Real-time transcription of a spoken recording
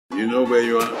You know where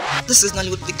you are? This is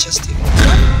Nollywood Picturestv.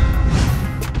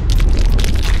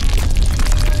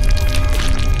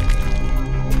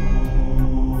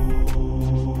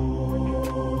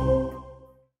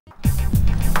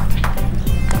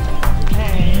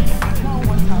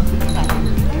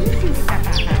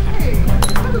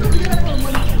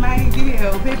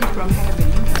 Baby from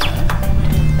heaven.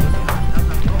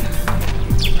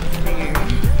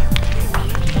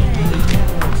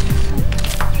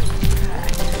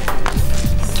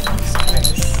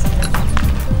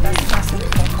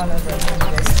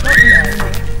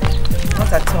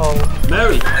 Not at all.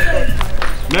 Mary!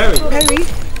 Mary! Mary!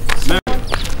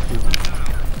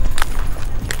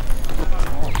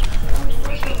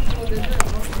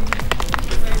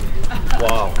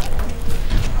 Wow.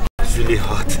 It's really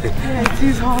hot. Yeah, it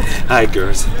is hot. Hi,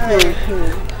 girls. Hi.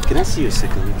 Can I see you a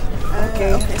second?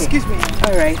 Okay. Excuse me.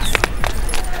 All right.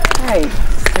 Hi.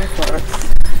 Stay for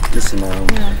us. Listen,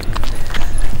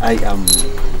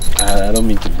 I don't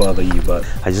mean to bother you, but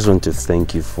I just want to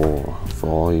thank you for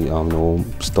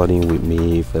studying with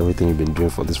me, for everything you've been doing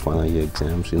for this final year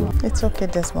exams, It's okay,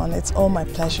 Desmond. It's all my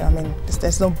pleasure. I mean,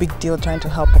 there's no big deal trying to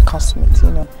help a classmate,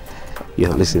 Yeah,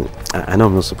 listen, I know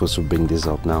I'm not supposed to bring this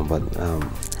up now, but I'm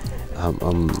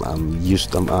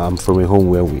from a home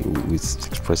where we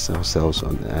express ourselves,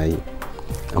 and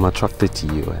I'm attracted to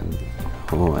you, and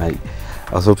I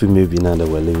was hoping maybe now that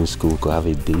we're leaving school we could have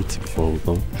a date before we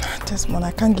go. Desmond,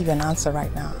 I can't give you an answer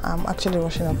right now. I'm actually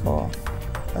rushing up for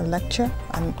a lecture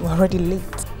and we're already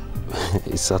late.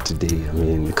 It's Saturday, I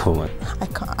mean, come on. I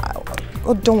can't.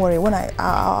 Oh, don't worry. When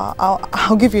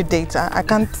I'll give you a date. I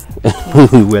can't.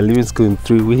 We're leaving school in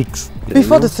 3 weeks.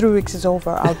 Before the 3 weeks is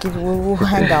over, I'll give you. We'll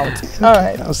hang out. All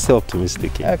right. I'm so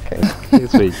optimistic. Yeah. Okay.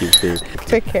 Thanks for your gift.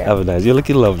 Take care. Have a nice. You're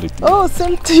looking lovely too. Oh,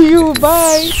 same to you.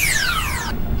 Bye.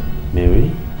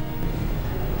 Mary?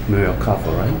 Mary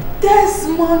Okafor, right?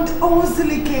 Desmond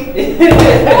Ozilike.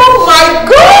 Oh my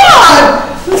God!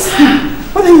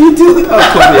 What are you doing? Oh,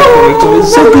 come here.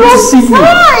 It's so good to see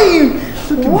you.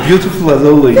 Looking beautiful as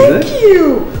always. Thank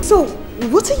you. So,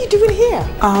 what are you doing here?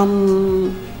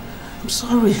 I'm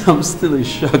sorry, I'm still in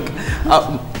shock.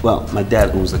 Well, my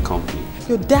dad owns the company.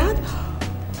 Your dad?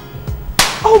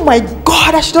 Oh my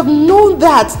God, I should have known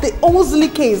that. The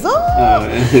Ozilike.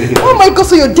 Oh my God,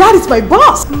 so your dad is my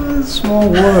boss. Small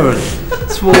world.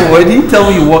 Small world. He didn't tell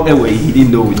me what way. He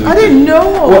didn't know. I didn't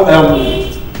know. Well,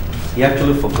 he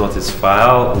actually forgot his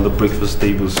file on the breakfast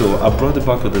table, so I brought it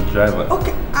back with the driver.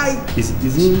 Okay,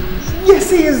 Is he? Yes,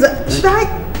 he is. Should I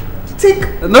take...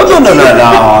 No,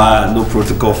 no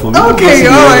protocol for me. Okay,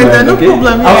 alright then, no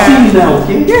problem. I'll see you now,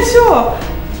 okay? Yeah, sure.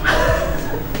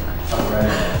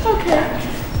 Alright. Okay.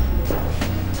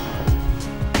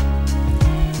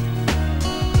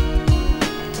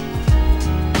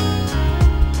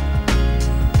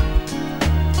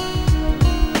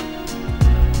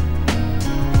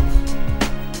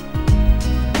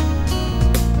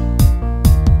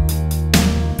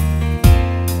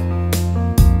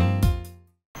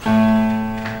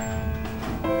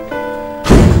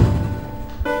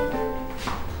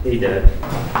 Hey, Dad.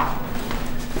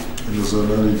 Hello, sir.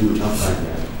 How do you do? I'm fine,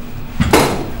 Dad.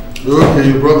 Okay,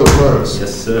 you brought the flowers.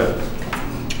 Yes, sir.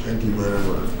 Thank you very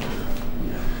much.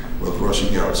 Well,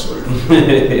 rushing out, sorry.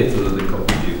 It was a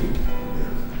coffee.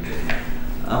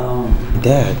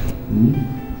 Dad,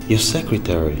 your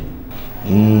secretary.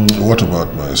 What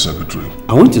about my secretary?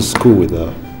 I went to school with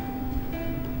her.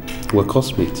 We're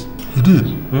classmates. You did?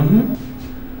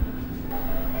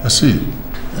 I see.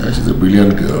 She's a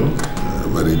brilliant girl.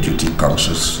 Very duty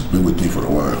conscious. She's been with me for a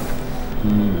while.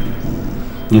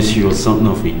 She was something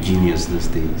of a genius these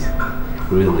days.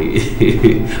 Really.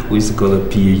 We used to call her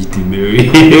PhD Mary.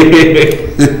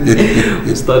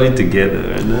 We studied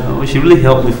together, and she really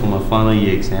helped me for my final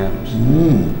year exams.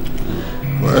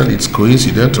 Well, it's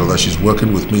coincidental that she's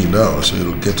working with me now, so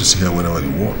you'll get to see her whenever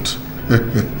you want.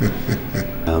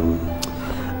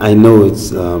 I know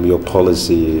it's your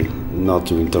policy not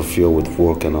to interfere with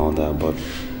work and all that, but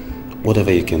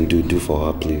whatever you can do for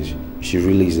her, please. She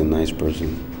really is a nice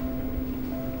person.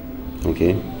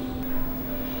 Okay?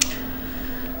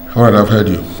 Alright, I've heard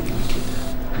you.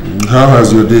 How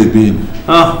has your day been?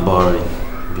 Boring.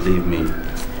 Believe me.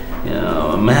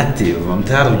 I'm active. I'm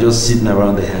tired of just sitting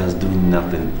around the house doing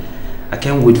nothing. I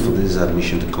can't wait for this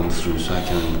admission to come through so I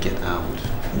can get out.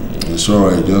 It's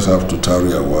alright, you just have to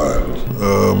tarry a while.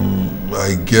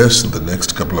 I guess in the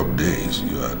next couple of days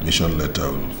your admission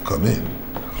letter will come in.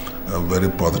 I'm very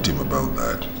positive about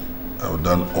that. I've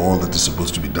done all that is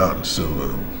supposed to be done, so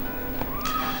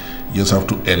you just have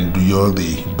to endure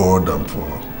the boredom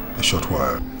for a short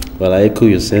while. Well, I echo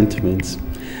your sentiments.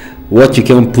 What you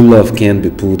can pull off can't be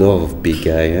pulled off, big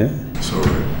guy, eh? Sorry.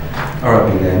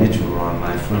 Alright, big guy, I need to run.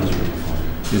 My friend's ready for me.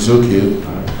 It's okay.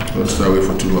 Don't stay away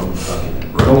for too long. Okay.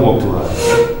 Right. Don't walk too hard.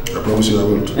 I promise you I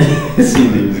won't. See you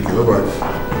later. Okay, bye-bye.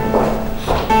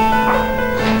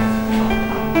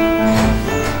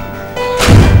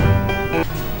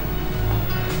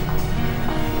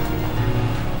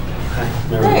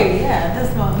 Hey, yeah,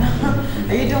 Desmond.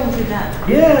 Are you done with your dad?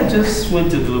 Yeah, I just went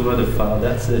to deliver the file,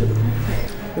 that's it.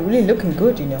 You're really looking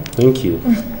good, you know. Thank you.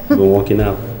 Been walking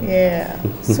out. Yeah,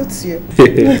 suits you.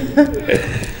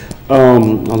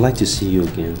 I'd like to see you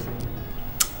again.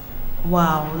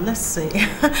 Wow, let's see.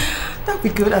 That'd be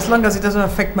good as long as it doesn't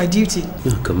affect my duty.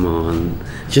 Oh, come on.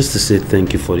 Just to say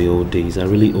thank you for the old days. I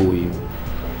really owe you.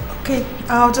 Okay,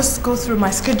 I'll just go through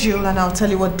my schedule and I'll tell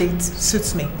you what date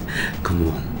suits me. Come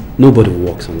on. Nobody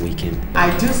works on weekend.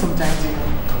 I do sometimes, you know.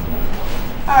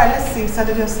 Alright, let's see.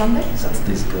 Saturday or Sunday?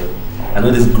 Saturday's good. I know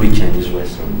this great Chinese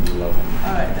restaurant. You love it.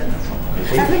 Alright, then that's one.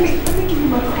 Okay. Let me give you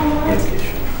my card. Yes, okay,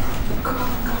 sure.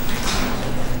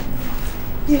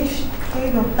 Yes, there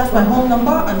you go. That's my home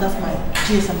number and that's my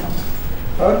GSM number.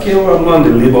 Okay, well, I'm on the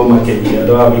labor market here. I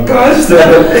don't have a car, so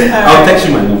I'll text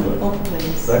you my number. Oh, please.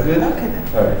 Is that good? Okay then.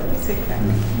 Alright. Take care.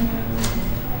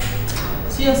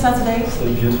 See you on Saturday. So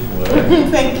beautiful, right?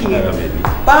 Thank you. Yeah, baby.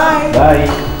 Bye. Bye.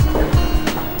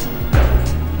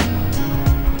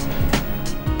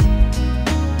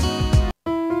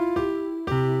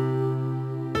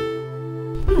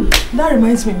 That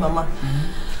reminds me, Mama.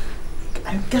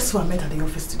 Guess who I met at the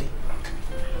office today?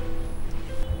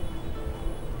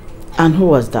 And who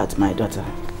was that, my daughter?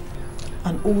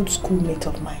 An old schoolmate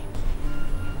of mine.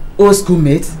 Old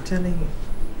schoolmate? I'm telling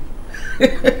you.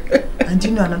 And do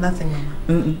you know another thing,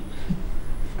 Mama?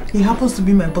 He happens to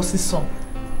be my boss's son.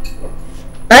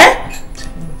 Eh?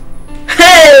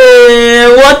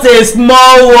 Hey, what a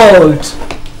small world!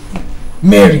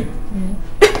 Mary.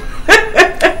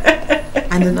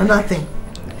 And another thing.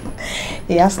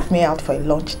 He asked me out for a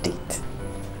lunch date.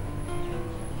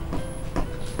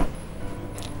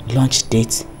 Lunch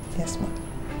date? Yes, ma'am.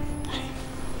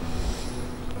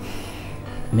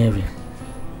 Mary,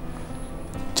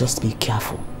 just be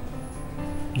careful.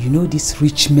 You know these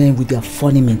rich men with their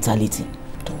funny mentality.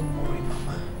 Don't worry,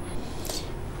 Mama.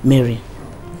 Mary,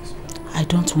 I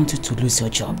don't want you to lose your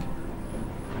job.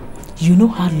 You know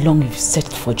how long you've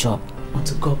searched for a job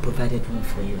until God provided one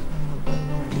for you.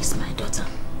 Please, my daughter,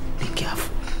 be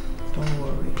careful. Don't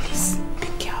worry. Please, be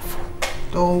careful.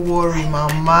 Don't worry,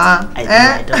 Mama. I know,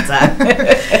 my daughter.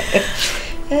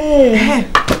 Hey.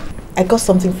 I got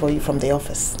something for you from the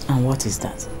office. And what is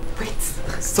that? Wait.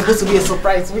 It's supposed to be a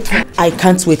surprise. Wait. I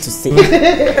can't wait to see.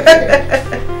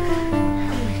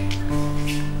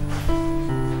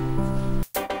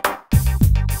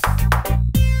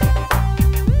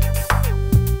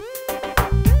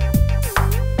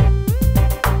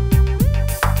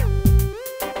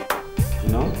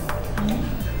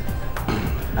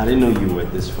 I didn't know you were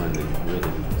this friendly, really.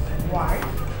 Why?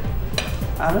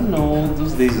 I don't know,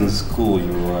 those days in school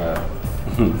you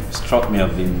struck me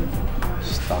as being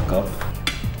stuck up.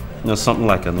 You know, something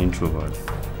like an introvert.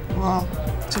 Well,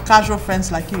 to casual friends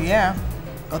like you, yeah.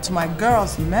 But to my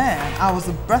girls, man, I was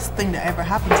the best thing that ever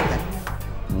happened to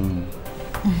them.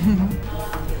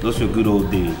 Those were good old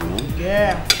days, you know?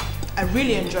 Yeah, I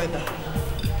really enjoyed them.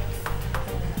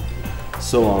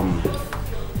 So,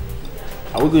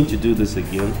 are we going to do this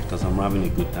again? Because I'm having a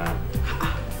good time.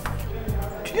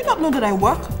 Do you not know that I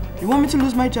work? You want me to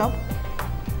lose my job?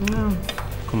 No.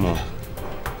 Come on.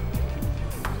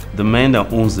 The man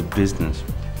that owns the business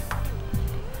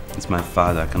is my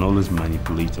father. I can always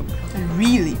manipulate him.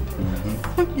 Really?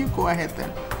 You go ahead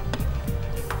then.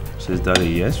 So is that a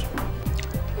yes?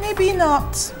 Maybe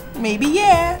not. Maybe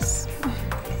yes.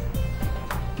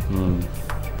 Alright.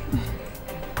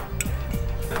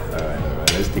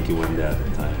 Let's take it one day at a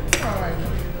time. Alright.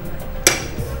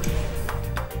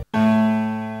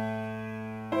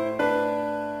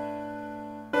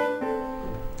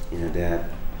 You know, Dad,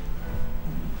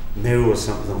 Mary was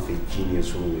something of a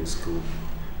genius when we were in school.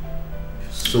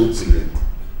 So brilliant.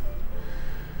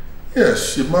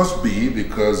 Yes, she must be,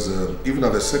 because even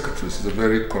as a secretary, she's a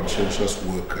very conscientious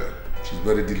worker. She's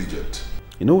very diligent.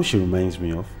 You know what she reminds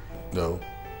me of? No.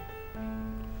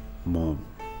 Mom.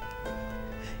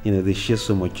 You know, they share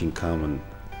so much in common.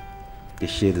 They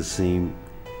share the same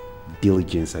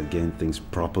diligence at getting things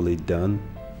properly done.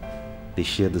 They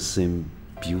share the same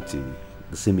beauty,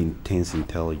 the same intense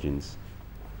intelligence.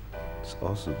 It's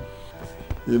awesome.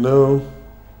 You know,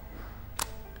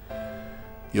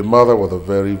 your mother was a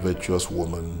very virtuous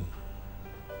woman.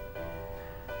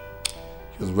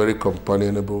 She was very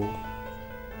companionable.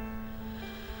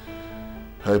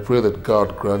 I pray that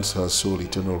God grants her soul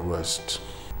eternal rest.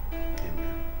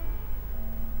 Amen.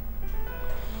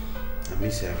 I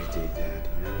miss you every day, Dad,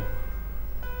 you know?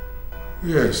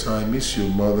 Yes, I miss your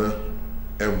mother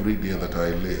every day that I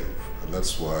live. And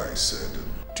that's why I said,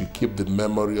 to keep the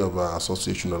memory of our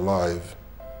association alive,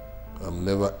 I'm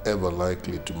never ever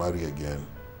likely to marry again.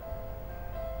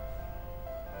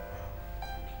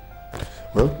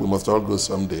 Well, we must all go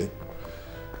someday.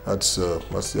 That's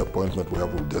the appointment we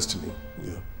have with destiny.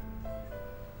 Yeah.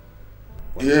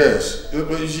 Yes. Good.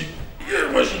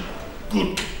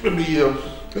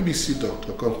 Let me sit down.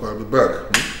 I'll be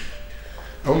back.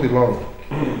 I won't be long.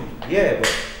 Yeah,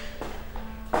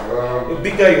 but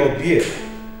bigger your beard.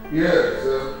 Yes.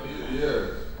 Yes.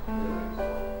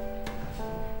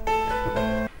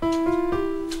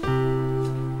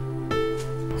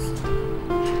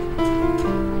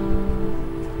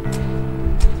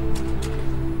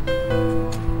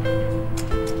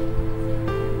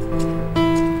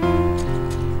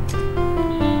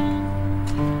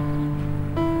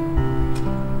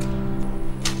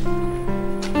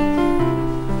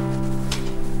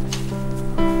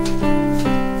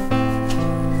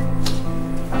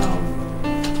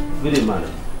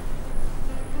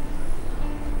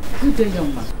 Good day,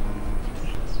 young man.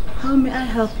 How may I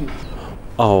help you?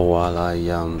 Oh, well,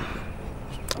 I'm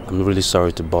really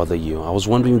sorry to bother you. I was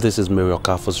wondering if this is Mary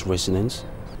Okafor's residence?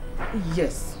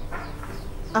 Yes.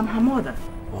 I'm her mother.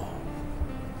 Oh.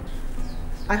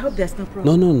 I hope there's no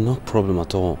problem. No problem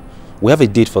at all. We have a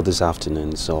date for this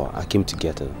afternoon, so I came to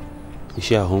get her. Is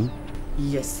she at home?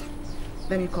 Yes.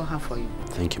 Let me call her for you.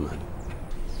 Thank you, man.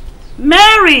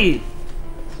 Mary!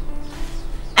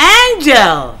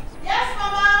 Angel! Yes,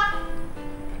 Mama!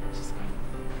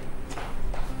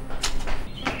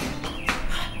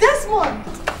 Desmond!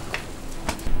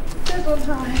 Desmond,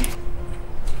 hi.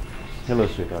 Hello,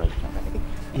 sweetheart.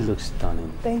 He looks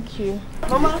stunning. Thank you.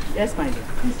 Mama? Yes, my dear.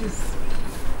 This is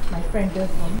my friend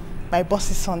Desmond. My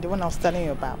boss's son, the one I was telling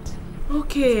you about.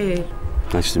 Okay.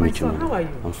 Nice to meet you, man. How are you?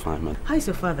 I'm fine, man. How is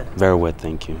your father? Very well,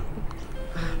 thank you.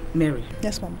 Mary.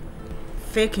 Yes, Mama.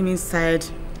 Take him inside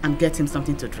and get him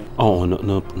something to drink. Oh,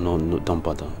 no, don't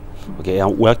bother. Okay,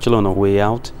 we're actually on our way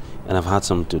out, and I've had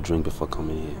something to drink before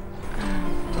coming here.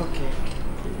 Okay.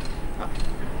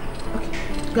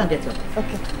 Okay, go and get her.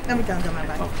 Okay, let me go and get my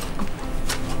bag. Oh.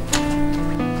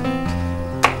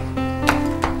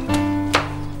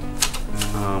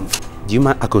 Do you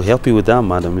mind? I could help you with that,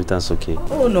 madam, if that's okay.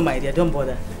 Oh, no, my dear, don't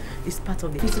bother. It's part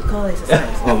of the physical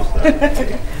exercise. I'm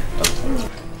sorry.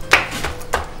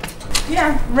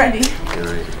 Yeah, ready. You're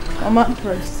ready. Mama,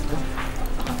 first.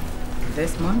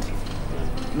 Desmond,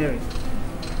 Mary,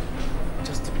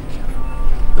 just to be careful.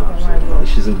 No, absolutely.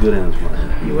 She's in good hands,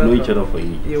 man. You're We welcome. know each other for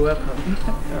years. You're welcome.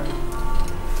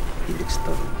 He looks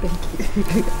stunning.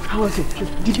 Thank you. How was it?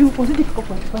 Was it difficult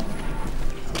for you?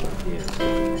 Yeah.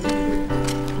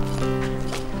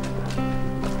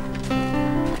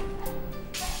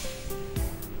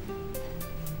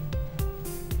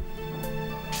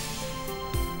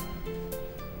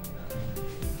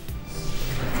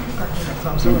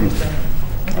 I'm sorry.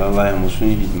 Allah, I'm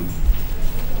him.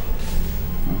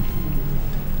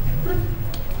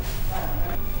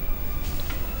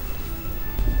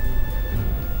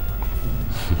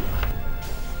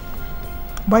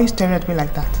 Why are you staring at me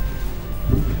like that?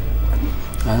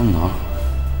 I don't know.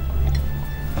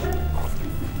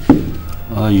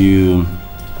 Well, you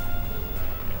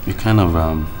kind of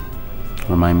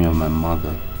remind me of my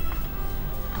mother.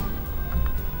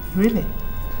 Really?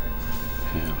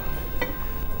 Yeah.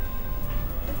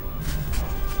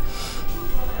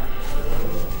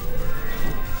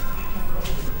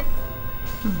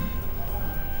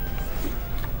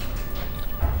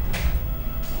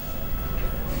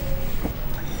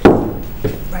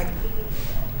 Right.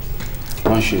 I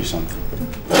want to show you something.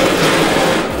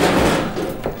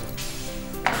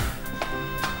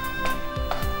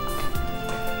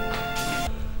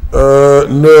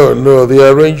 No,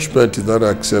 the arrangement is not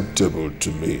acceptable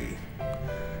to me.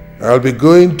 I'll be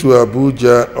going to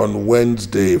Abuja on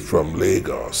Wednesday from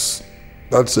Lagos.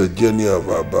 That's a journey of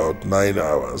about 9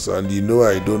 hours, and you know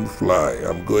I don't fly,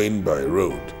 I'm going by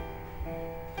road.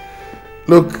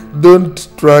 Look, don't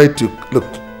try to, look,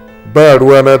 I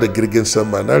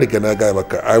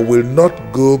will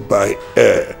not go by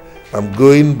air, I'm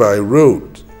going by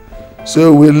road.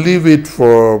 So we'll leave it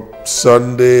for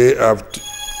Sunday after.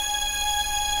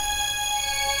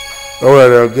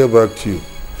 Alright, I'll get back to you.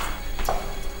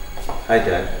 Hi,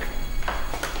 Dad.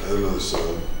 Hello,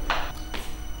 son.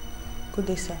 Good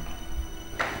day, sir.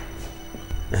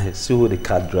 See who the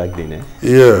cat dragged in, eh?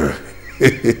 Yeah.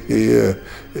 Yeah.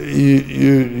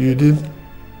 You didn't?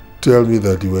 tell me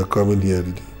that you were coming here,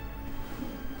 did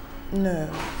you? No.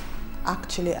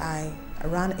 Actually, I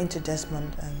ran into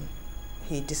Desmond and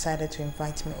he decided to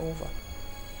invite me over.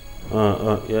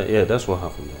 Yeah, that's what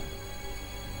happened there.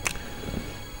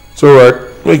 It's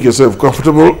alright. Make yourself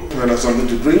comfortable. And have something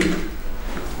to drink.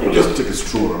 Just take a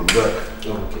stroll around back.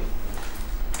 Oh, okay.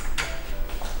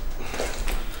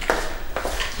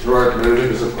 Alright, Mary,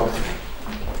 make yourself comfortable.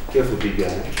 Careful, big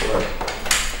guy. Alright.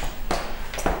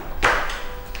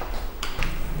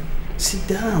 Sit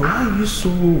down. Why are you so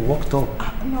worked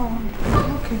up? No,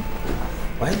 I'm okay.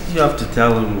 Why did you have to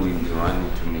tell him we ran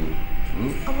into me?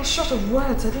 I was short of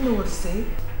words. I didn't know what to say.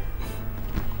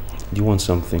 Do you want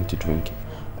something to drink?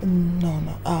 No.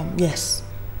 Yes.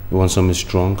 You want something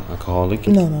strong, alcoholic?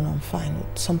 No, I'm fine.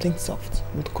 Something soft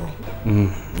would go.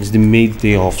 It's the maid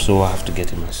day off, so I have to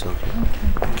get it myself.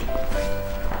 Okay.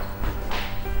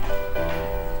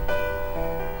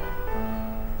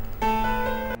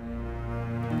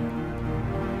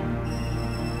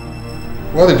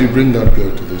 Why did you bring that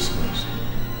girl to this house?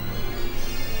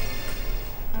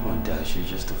 Oh, Dad, she's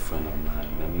just a friend of mine.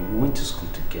 I mean, we went to school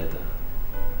together.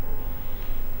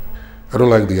 I don't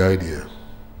like the idea.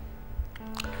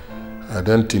 I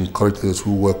don't encourage those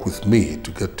who work with me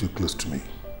to get too close to me.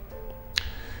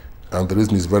 And the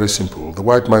reason is very simple. The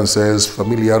white man says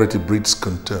familiarity breeds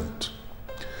contempt.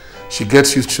 She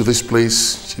gets used to this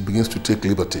place, she begins to take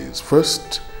liberties.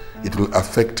 First, it will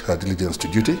affect her diligence to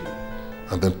duty,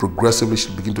 and then progressively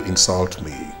she'll begin to insult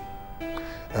me.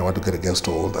 I want to get against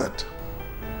all that.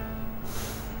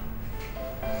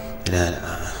 Dad,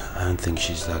 I don't think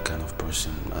she's that kind of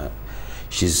person.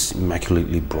 She's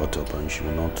immaculately brought up and she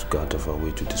will not go out of her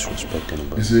way to disrespect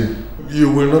anybody. You see, you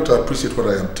will not appreciate what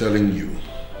I am telling you.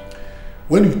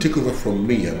 When you take over from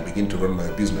me and begin to run my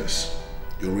business,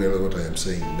 you'll realize what I am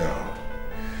saying now.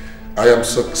 I am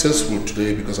successful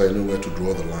today because I know where to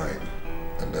draw the line,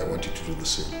 and I want you to do the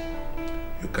same.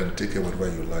 You can take it whatever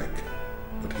you like,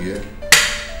 but here,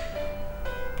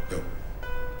 no.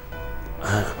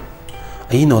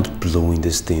 Are you not blowing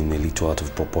this thing a little out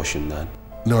of proportion, Dad?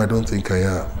 No, I don't think I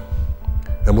am.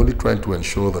 I'm only trying to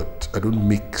ensure that I don't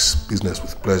mix business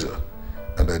with pleasure,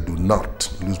 and I do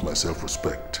not lose my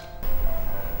self-respect.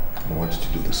 I want you to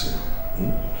do the same.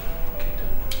 Okay,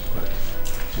 Dad. Right.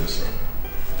 Yes, sir.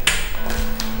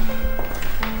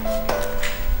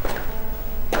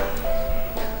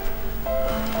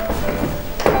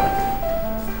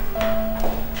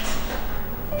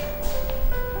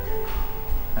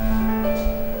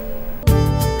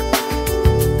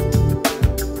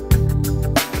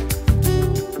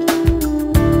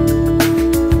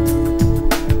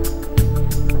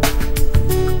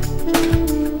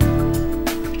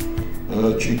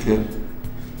 Chicken,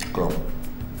 come.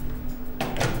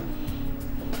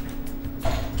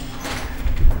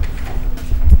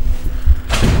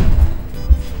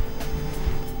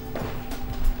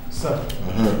 Sir.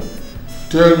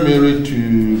 Tell Mary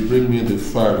to bring me the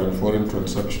file on foreign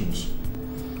transactions.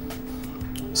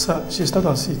 Sir, she's not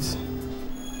on seat.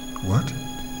 What?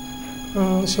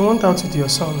 She went out with your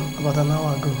son about an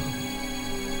hour ago.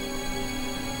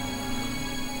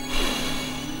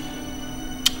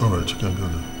 All right, you can go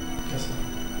now. Yes, sir.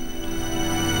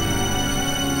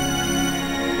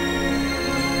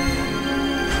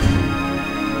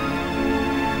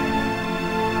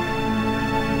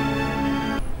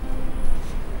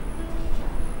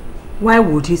 Why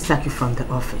would he sack you from the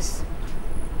office?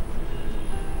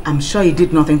 I'm sure you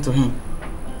did nothing to him.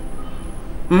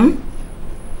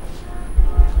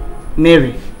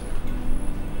 Mary.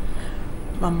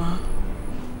 Mama,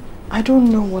 I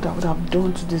don't know what I would have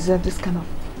done to deserve this kind of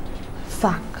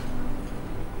sack.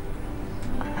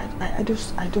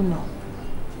 I don't know.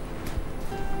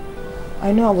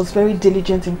 I know I was very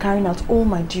diligent in carrying out all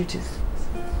my duties.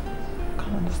 I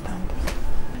can't understand this.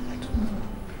 I don't know.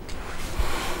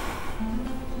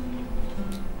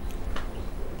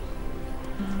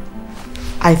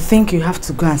 I think you have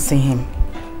to go and see him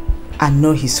and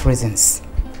know his reasons.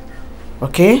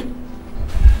 Okay?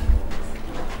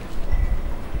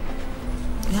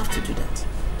 You have to do that.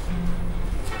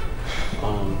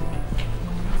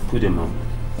 Good day, Mom.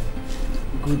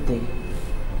 Good day.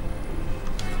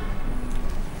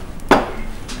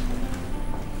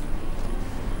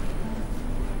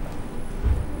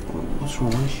 What's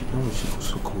wrong? Why is she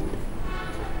so cold?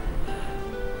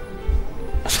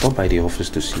 I stopped by the office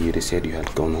to see you. They said you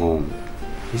had gone home.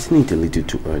 Isn't it a little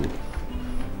too early?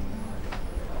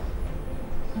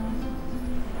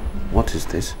 What is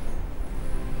this?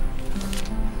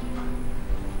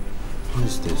 What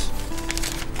is this?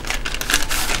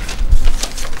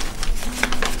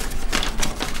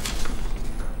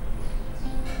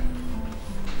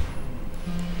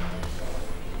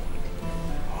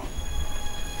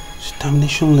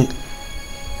 Termination letter.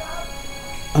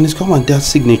 And it's got my dad's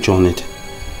signature on it.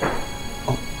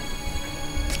 Oh.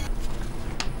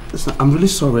 Listen, I'm really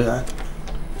sorry.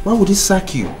 Why would he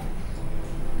sack you?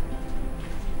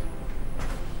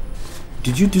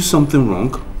 Did you do something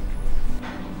wrong?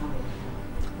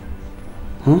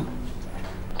 Huh?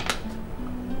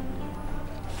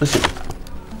 Listen,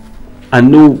 I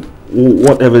know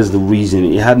whatever is the reason,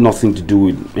 it had nothing to do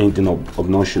with anything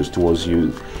obnoxious towards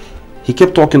you. He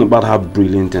kept talking about how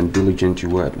brilliant and diligent you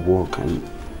were at work, and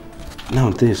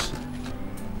now this.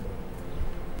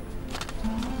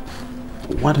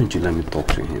 Why don't you let me talk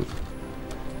to him?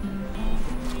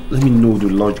 Let me know the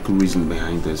logical reason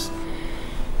behind this.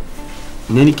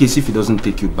 In any case, if he doesn't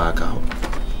take you back out,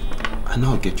 I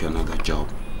know I'll get you another job.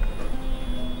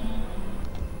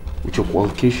 With your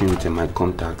qualifications and my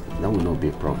contact, that will not be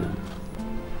a problem.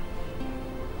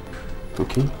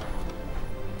 Okay?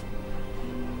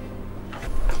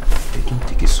 Hey, don't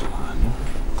take it so hard, no?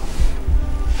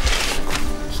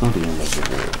 It's not the end of the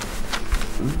world.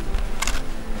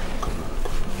 Come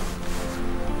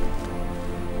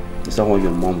on. Is that what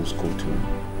your mom was called to?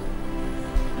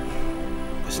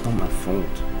 It's not my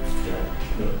fault.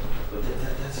 Dad,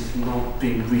 that is not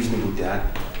being reasonable, Dad.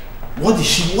 What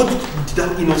did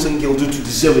that innocent girl do to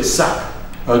deserve a sack?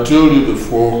 I told you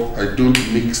before, I don't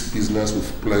mix business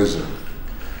with pleasure.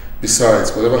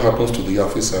 Besides, whatever happens to the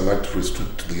office, I like to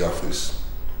restrict to the office.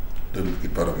 Don't make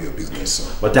it part of your business,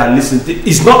 son. But Dad, listen,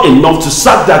 it's not enough to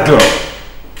sack that girl.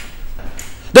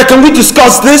 Dad, can we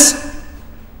discuss this?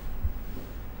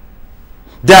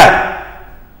 Dad!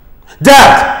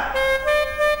 Dad!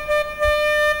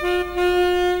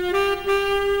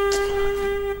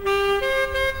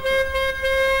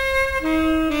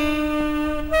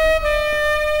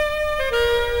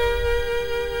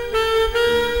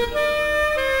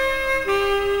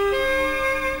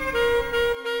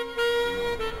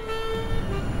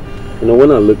 You know,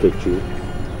 when I look at you,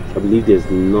 I believe there's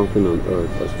nothing on earth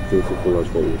that's beautiful as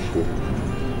what we share.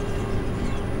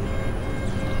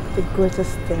 The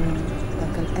greatest thing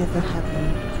that can ever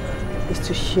happen is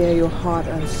to share your heart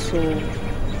and soul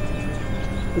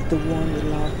with the one you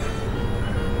love.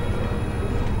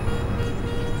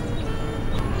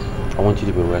 I want you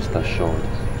to be rest assured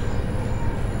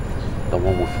that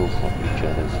one will feel for each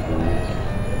other's unique.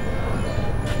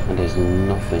 And there's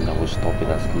nothing that will stop it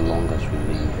as long as we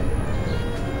live.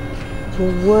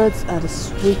 Your words are the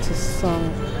sweetest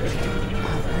song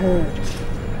I've heard.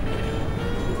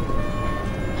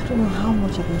 I don't know how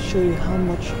much I can show you how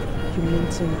much you mean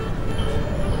to me.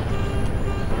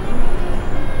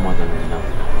 More than enough.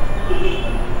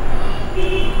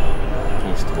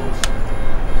 Thanks to us.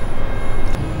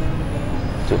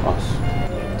 To us.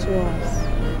 To us.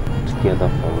 Together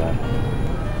forever.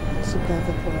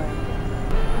 Together forever.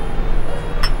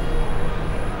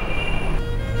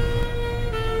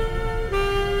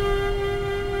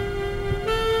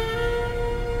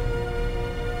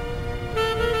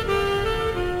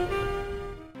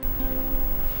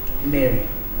 Mary,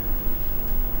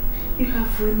 you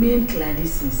have remained like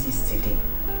this since yesterday.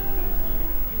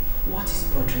 What is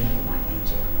bothering you, my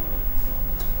angel?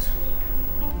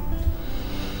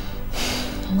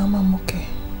 Mama, I'm okay.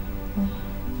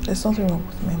 There's nothing wrong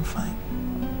with me, I'm fine.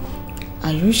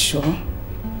 Are you sure?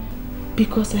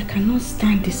 Because I cannot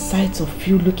stand the sight of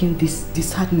you looking this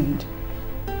disheartened.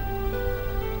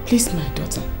 Please, my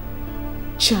daughter,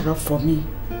 cheer up for me.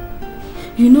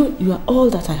 You know you are all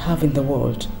that I have in the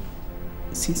world.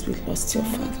 Since we lost your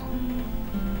father.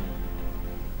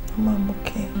 Mama, I'm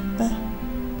okay.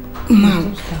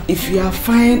 Mom, if you are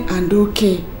fine and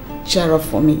okay, cheer up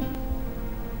for me.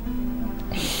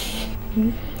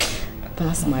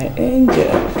 That's my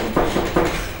angel.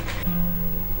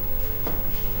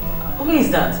 Who is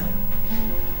that?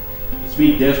 It's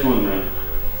me, Desmond, man.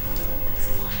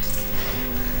 Desmond.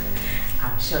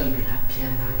 I'm sure you'll be happier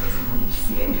now Desmond is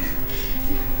here.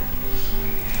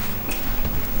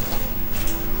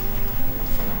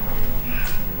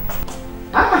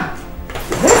 Ah!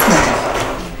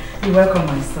 Desmond! You're welcome,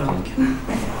 my son. Thank you.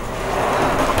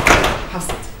 Have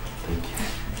it. Thank you.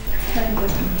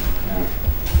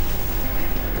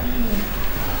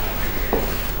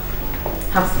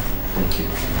 Have some. Thank you.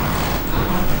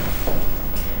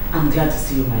 I'm glad to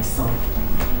see you, my son.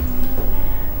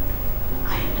 I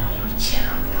know you're cheer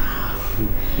up now.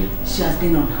 She has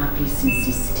been unhappy since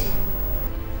yesterday.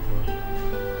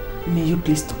 May you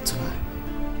please talk to her?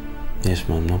 Yes,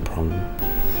 ma'am, no problem.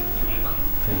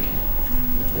 Thank you.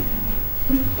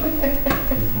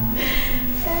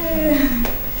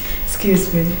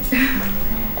 Excuse me.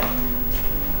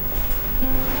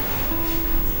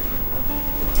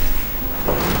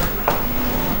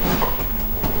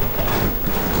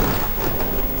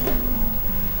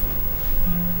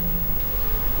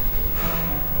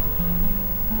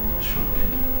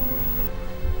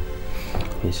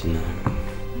 Tina,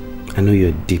 I know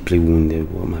you're deeply wounded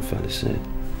by what my father said.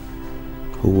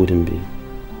 Who wouldn't be?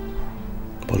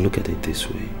 But look at it this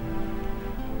way.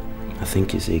 I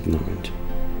think he's ignorant.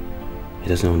 He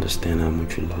doesn't understand how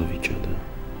much we love each other.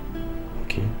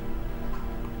 Okay?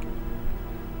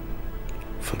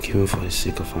 Forgive him for the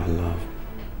sake of our love.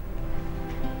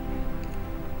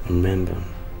 Remember,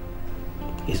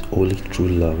 it's only true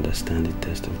love that stands the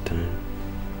test of time.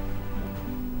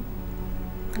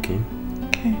 Okay?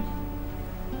 Okay.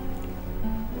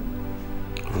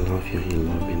 I love you and you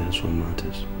love me, that's what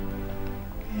matters.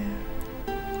 Yeah.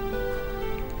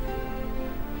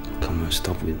 Come on,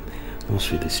 stop with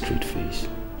the straight face.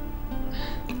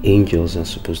 Angels are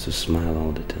supposed to smile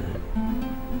all the time.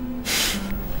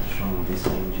 What's wrong with this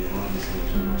angel? Why this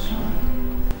angel not smile?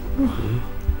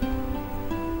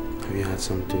 Have you had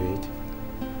something to eat?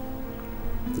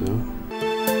 No?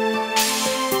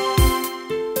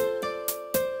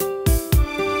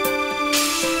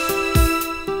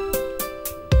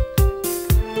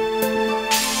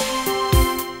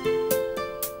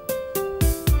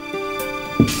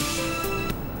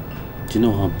 Do you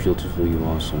know how beautiful you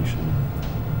are, Sunshine?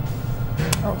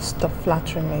 Oh, stop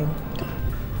flattering me.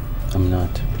 I'm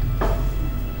not.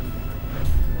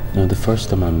 No, the first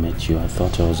time I met you, I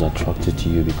thought I was attracted to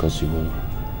you because you were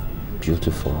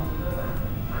beautiful.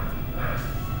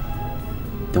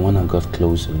 Then when I got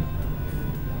closer,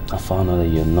 I found out that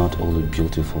you're not only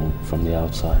beautiful from the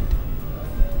outside,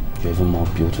 you're even more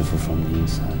beautiful from the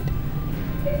inside.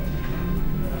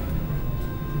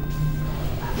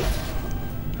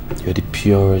 You're the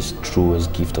purest,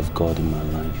 truest gift of God in my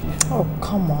life. Oh,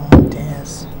 come on,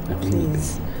 Des.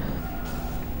 Please.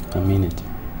 I mean it.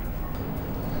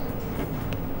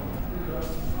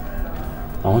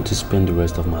 I want to spend the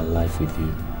rest of my life with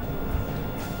you.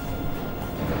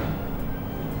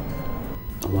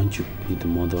 I want you to be the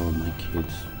mother of my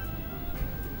kids.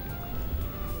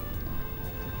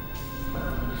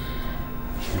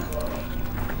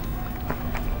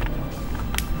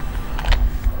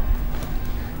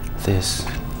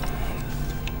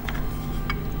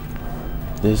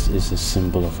 This is a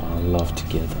symbol of our love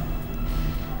together.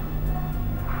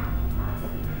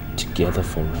 Together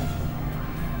forever.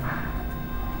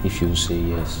 If you say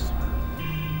yes.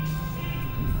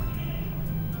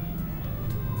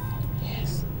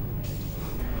 Yes.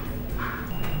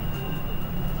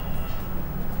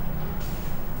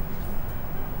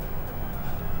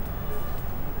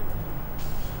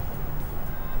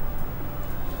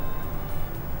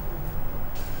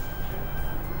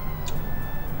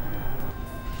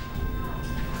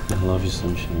 I love you,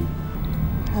 Sunshine.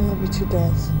 I love you too,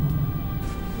 Des.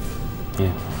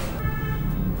 Yeah.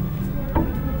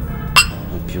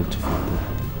 A beautiful boy.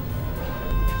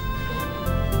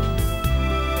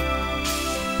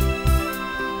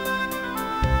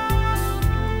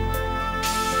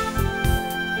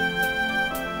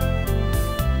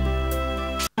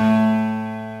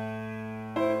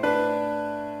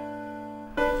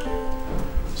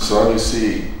 Son, you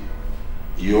see,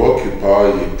 you occupy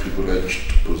a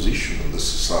privileged position in the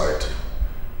society,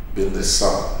 being the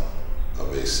son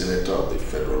of a senator of the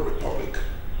Federal Republic.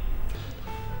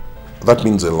 That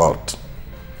means a lot.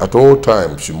 At all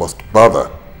times, you must bother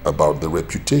about the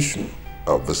reputation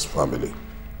of this family.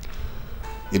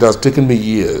 It has taken me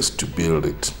years to build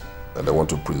it, and I want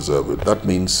to preserve it. That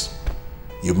means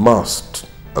you must,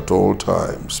 at all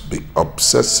times, be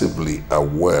obsessively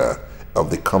aware of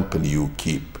the company you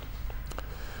keep.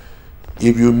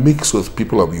 If you mix with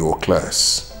people of your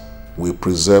class, we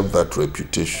preserve that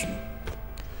reputation.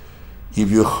 If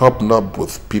you hobnob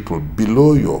with people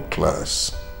below your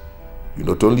class, you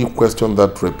not only question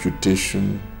that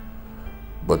reputation,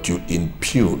 but you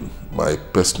impugn my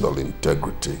personal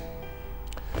integrity.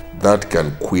 That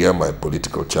can queer my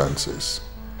political chances,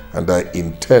 and I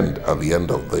intend at the end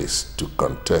of this to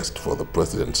contest for the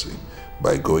presidency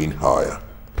by going higher.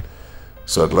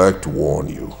 So I'd like to warn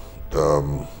you,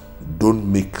 don't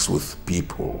mix with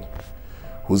people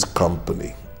whose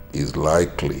company is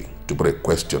likely to put a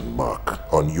question mark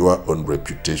on your own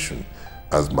reputation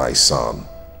as my son.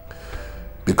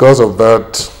 Because of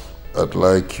that, I'd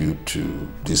like you to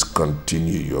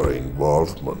discontinue your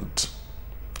involvement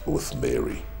with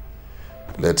Mary.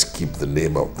 Let's keep the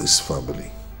name of this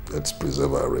family. Let's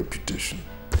preserve our reputation.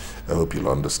 I hope you'll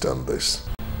understand this.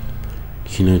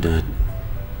 You know that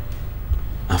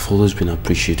I've always been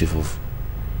appreciative of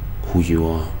who you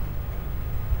are,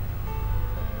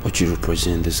 what you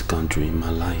represent this country in my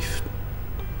life.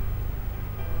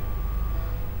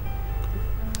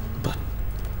 But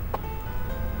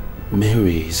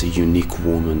Mary is a unique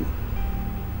woman.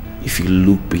 If you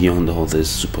look beyond all these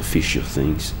superficial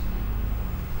things,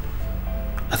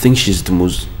 I think she's the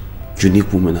most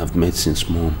unique woman I've met since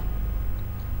Mom.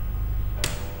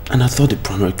 And I thought the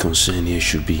primary concern here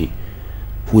should be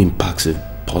who impacts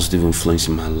a positive influence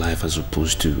in my life as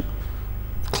opposed to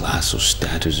class or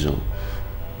status or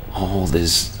all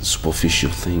these superficial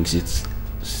things. It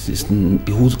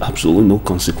holds absolutely no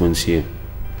consequence here.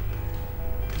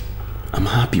 I'm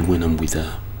happy when I'm with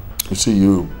her. You see,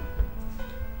 you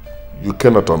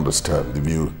cannot understand. If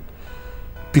you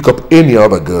pick up any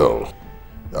other girl,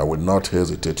 I would not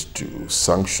hesitate to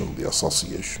sanction the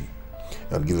association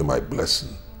and give you my blessing.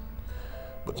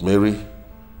 But Mary,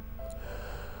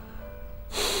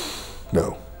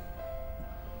 no,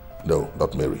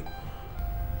 not Mary.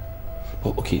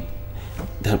 Well, okay,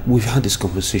 that we've had this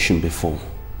conversation before,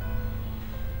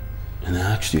 and I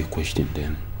asked you a question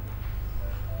then.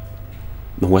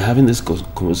 But we're having this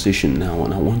conversation now,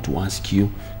 and I want to ask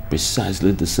you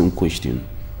precisely the same question.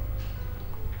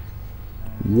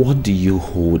 What do you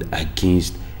hold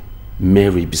against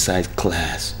Mary besides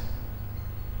class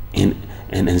and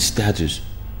status?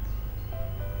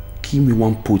 Give me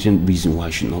one potent reason why I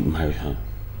should not marry her,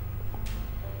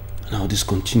 and I'll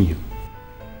discontinue.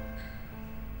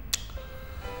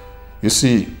 You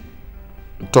see,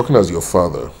 talking as your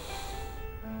father,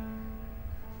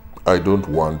 I don't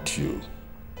want you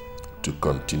to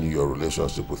continue your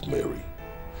relationship with Mary.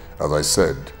 As I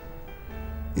said,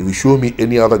 if you show me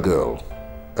any other girl,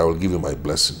 I will give you my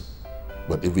blessing.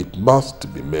 But if it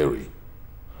must be Mary,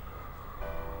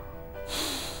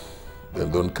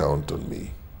 then don't count on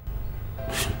me.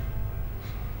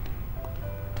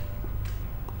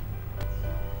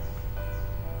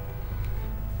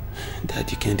 Dad,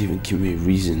 you can't even give me a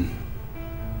reason.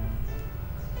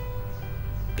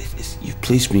 You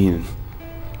place me in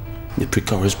a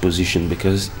precarious position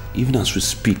because even as we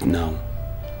speak now,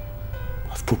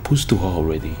 I've proposed to her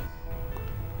already.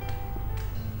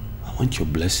 I want your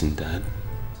blessing, Dad.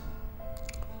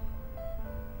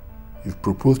 You've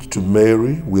proposed to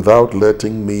Mary without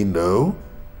letting me know?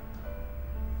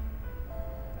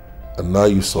 And now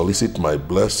you solicit my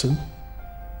blessing?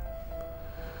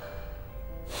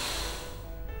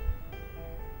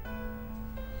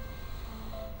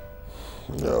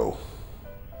 No.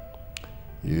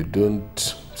 You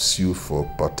don't sue for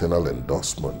paternal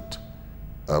endorsement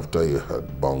after you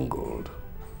had bungled.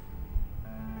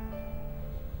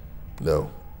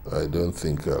 No, I don't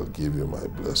think I'll give you my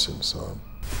blessing, son.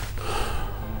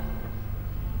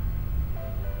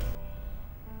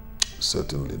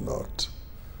 Certainly not.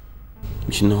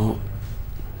 You know,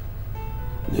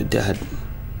 Dad,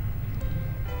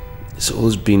 it's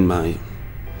always been my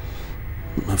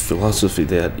philosophy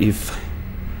that if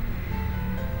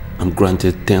I'm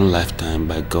granted 10 lifetimes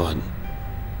by God,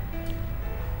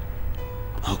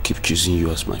 I'll keep choosing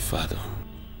you as my father.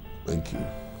 Thank you.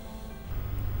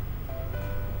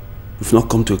 We've not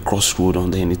come to a crossroad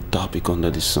under any topic under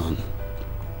the sun.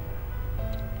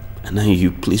 And now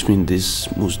you place me in this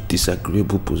most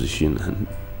disagreeable position and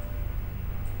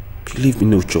you leave me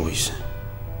no choice.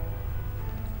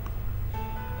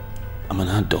 I'm an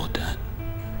adult, Dad.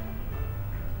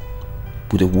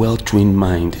 With a well-trained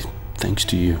mind, thanks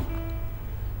to you,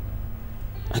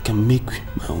 I can make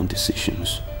my own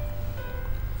decisions.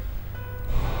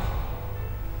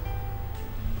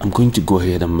 I'm going to go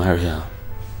ahead and marry her,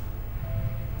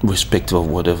 irrespective of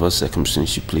whatever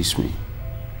circumstance you place me.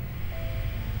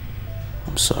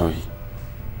 I'm sorry.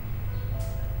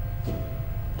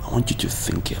 I want you to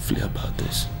think carefully about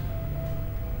this.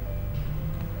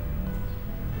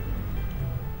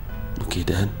 Okay,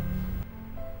 Dad?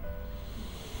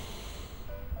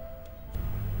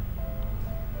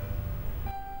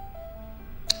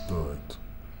 All right.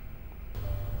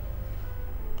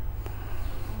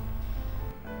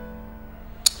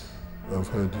 I've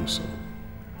heard you, son.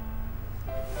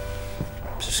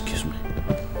 Excuse me.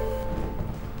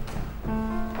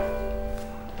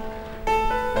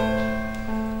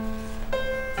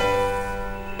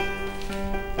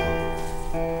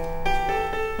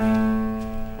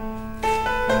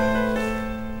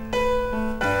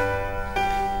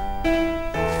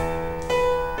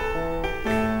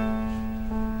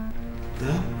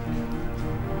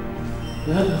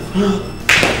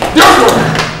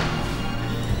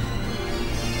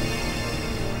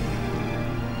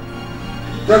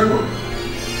 Desmond!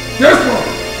 Desmond!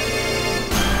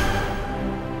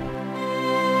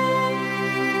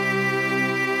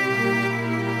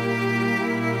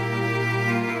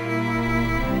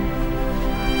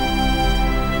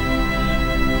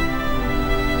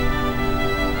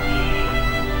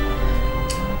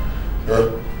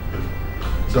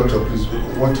 Doctor, please,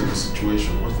 what is the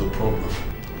situation? What's the problem?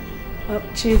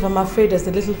 Chief, I'm afraid there's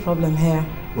a little problem here.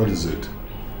 What is it?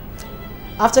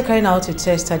 After carrying out a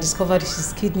test, I discovered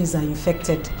his kidneys are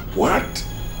infected. What?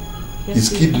 Yes, His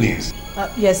kidneys?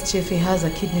 Yes, Chief, he has a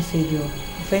kidney failure.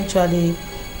 Eventually,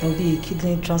 there will be a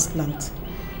kidney transplant.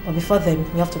 But before then,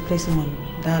 we have to place him on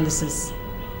dialysis.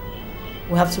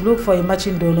 We have to look for a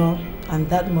matching donor, and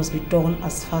that must be done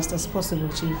as fast as possible,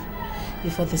 Chief,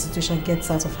 before the situation gets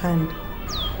out of hand.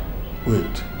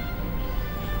 Wait.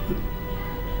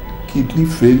 Kidney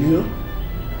failure?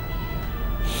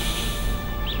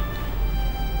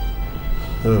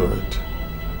 Alright.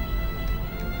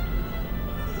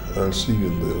 I'll see you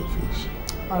in the office.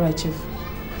 Alright, Chief.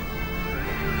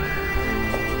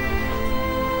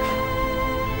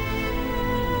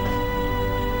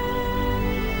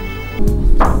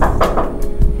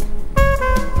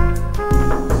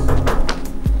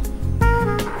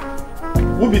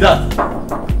 Who be that?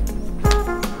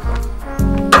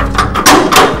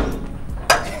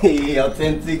 Hey,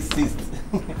 authentic sis.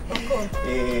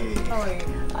 Hey, how are you?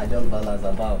 I just balance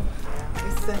about.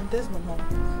 It's Desmond home.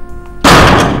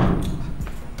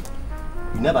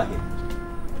 You never hear?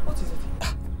 What is it?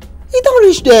 He don't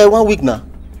reach there 1 week now.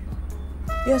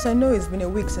 Yes, I know it's been a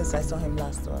week since I saw him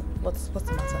last. What's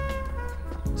the matter?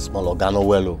 Small organo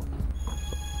well.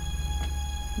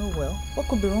 No, well, what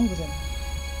could be wrong with him?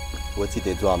 What did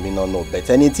they do? I mean, no. But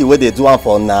anything what they do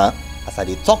for now, as I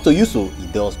talk to you, so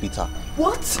in the hospital.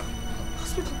 What?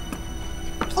 Hospital?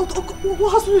 Oh,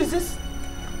 what hospital is this?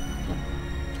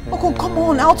 Oh, come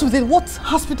on, out with it. What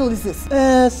hospital is this?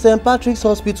 St. Patrick's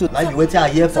Hospital. Now you wait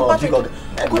here for big organ.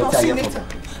 I'll see you later.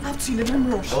 I'll see you later. Let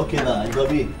me rush. Okay, now you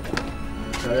got me.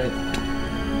 Alright.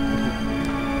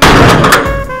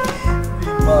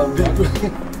 Big man,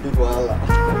 big wahala.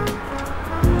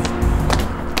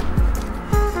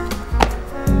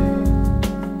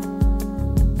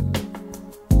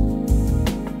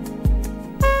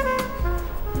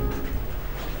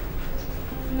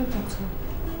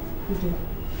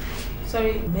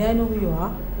 Sorry, may I know who you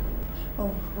are?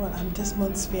 Oh, well, I'm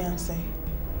Desmond's fiancé.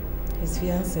 His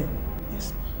fiancé?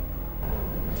 Yes.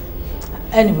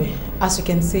 Anyway, as you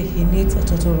can see, he needs a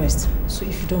total rest. So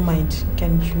if you don't mind,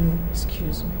 can you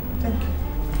excuse me? Thank you.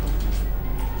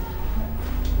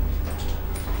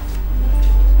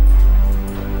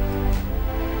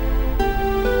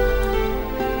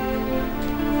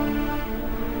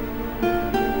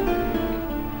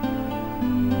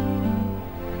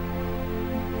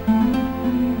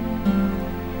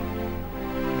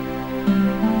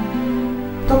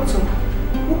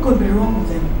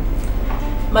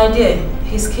 My dear,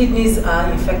 his kidneys are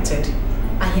infected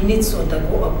and he needs to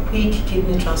undergo a quick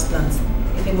kidney transplant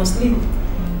if he must live.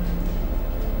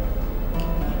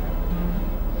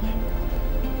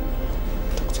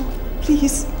 Doctor,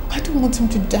 please, I don't want him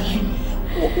to die.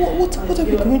 What are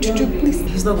we going to do, please?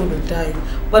 He's not going to die.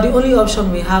 But the only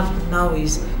option we have now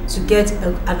is to get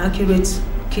an accurate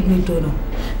kidney donor,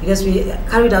 because we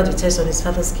carried out a test on his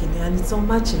father's kidney and it's not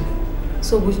matching.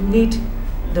 So we need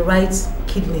the right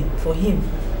kidney for him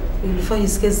before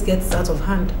his case gets out of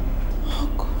hand. Oh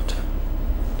God.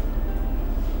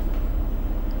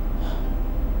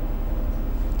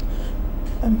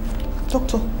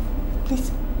 Doctor,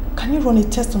 please, can you run a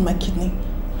test on my kidney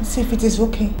and see if it is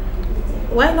okay?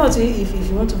 Why not? If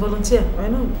you want to volunteer, why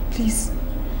not? Please,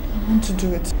 I want to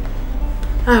do it.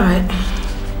 All right.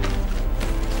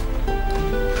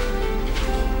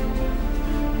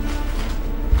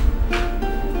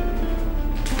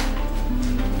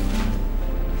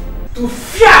 To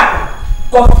fear,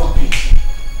 God forbid.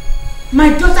 My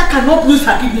daughter cannot lose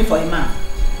her kidney for a man.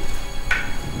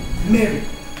 Mary,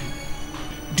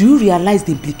 do you realize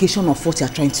the implication of what you are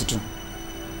trying to do?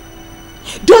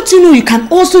 Don't you know you can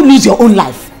also lose your own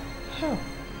life? How?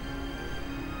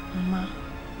 Mama,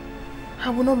 I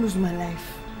will not lose my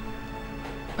life.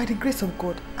 By the grace of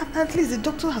God. And at least the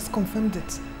doctor has confirmed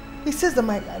it. He says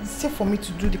that it's safe for me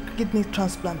to do the kidney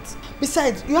transplant.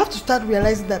 Besides, you have to start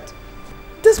realizing that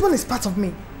this one is part of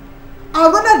me.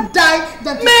 I'd rather die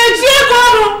than to...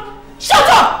 Shut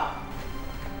up!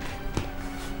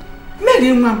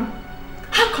 Mary, ma'am,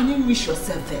 how can you wish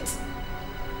yourself that?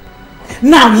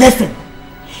 Now listen,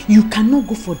 you cannot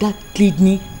go for that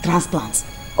kidney transplant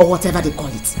or whatever they call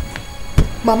it.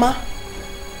 Mama,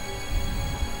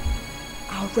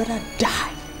 I'd rather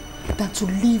die than to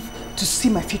live to see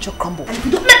my future crumble. And if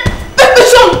you don't... Let me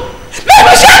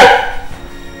show!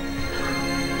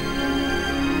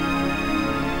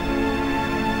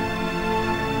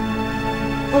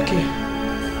 Okay.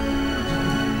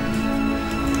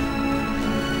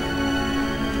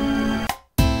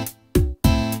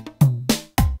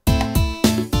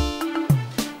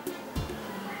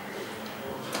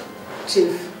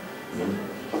 Chief,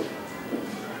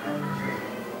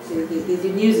 the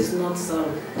the news is not so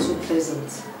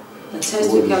pleasant. The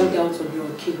test you carried out on your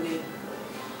kidney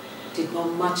did not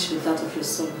match with that of your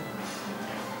son.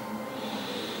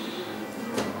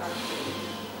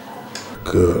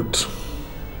 Good.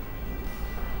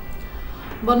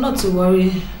 But not to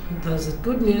worry, there's a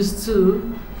good news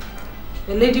too.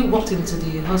 A lady walked into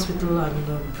the hospital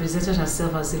and presented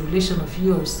herself as a relation of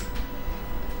yours.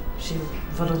 She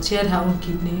volunteered her own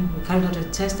kidney. We carried out a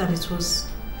test and it was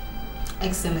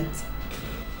excellent.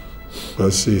 I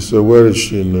see. So where is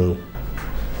she now?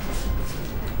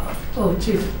 Oh,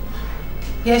 Chief.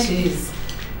 Here she is.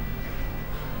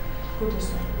 Go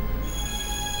this way.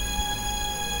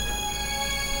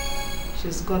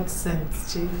 She's got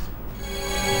sense, Chief.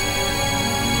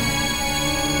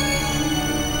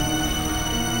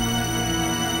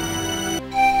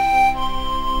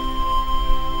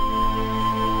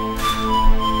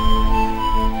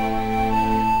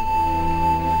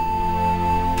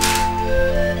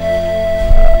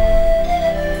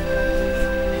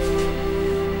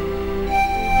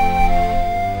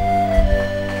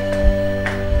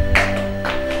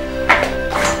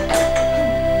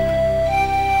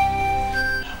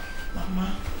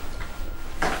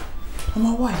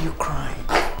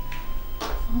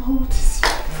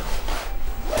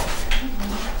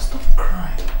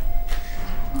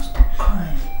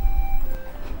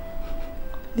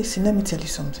 Listen, let me tell you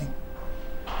something.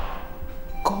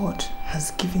 God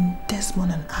has given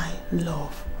Desmond and I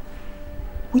love,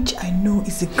 which I know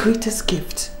is the greatest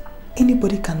gift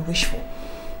anybody can wish for.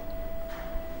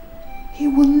 He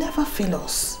will never fail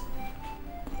us.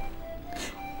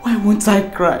 Why won't I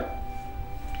cry?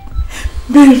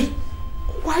 Mary,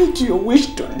 why do you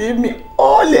wish to leave me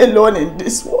all alone in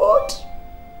this world?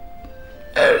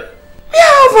 Where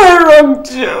have I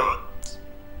wronged you?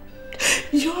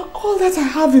 You're all that I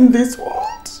have in this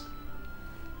world.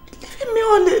 Leaving me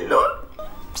all alone.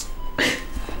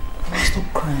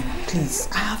 Stop crying, please.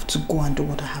 I have to go and do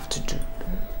what I have to do.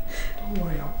 Don't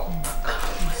worry, I'll come back.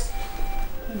 Please.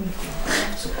 Let me go.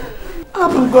 I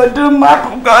have to go.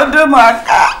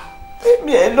 Leave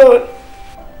me alone.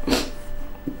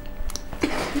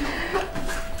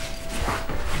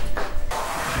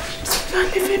 You're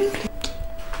leaving me.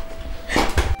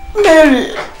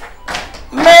 Mary.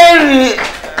 Mary!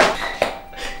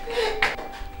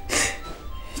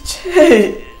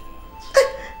 Chez!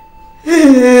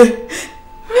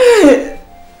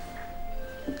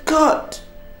 God!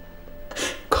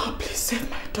 God, please save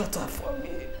my daughter for me.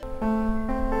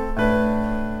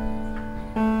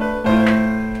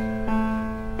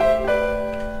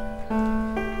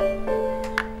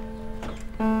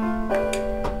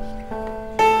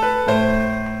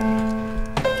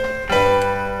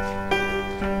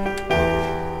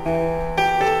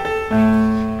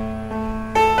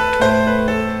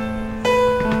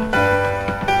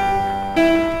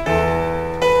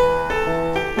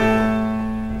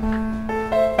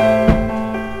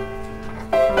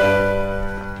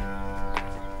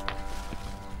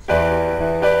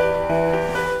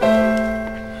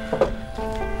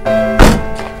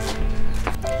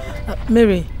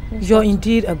 Mary, you're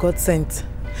indeed a godsend.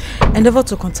 Endeavor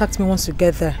to contact me once you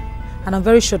get there. And I'm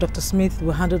very sure Dr. Smith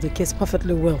will handle the case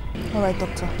perfectly well. Alright,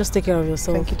 doctor. Just take care of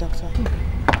yourself. Thank you, doctor.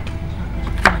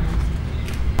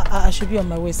 I should be on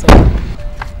my way, sir.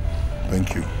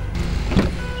 Thank you.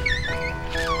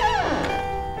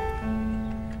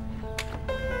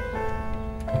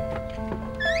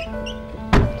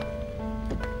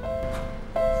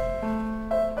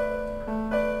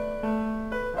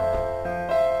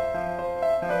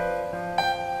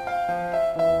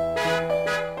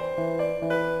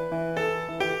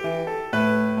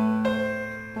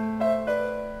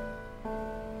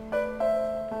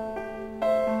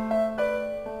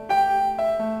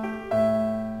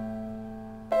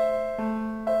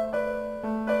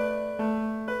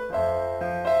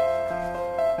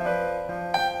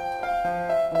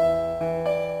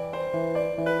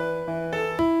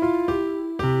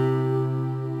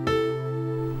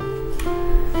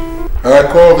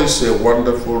 I call this a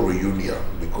wonderful reunion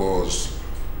because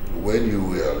when you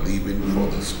were leaving for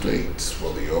the States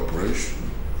for the operation,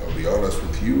 I'll be honest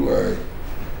with you, I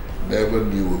never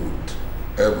knew we would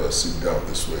ever sit down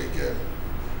this way again.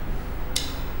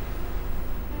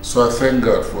 So I thank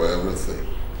God for everything.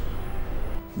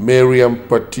 Mary, I'm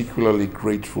particularly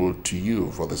grateful to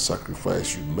you for the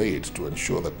sacrifice you made to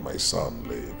ensure that my son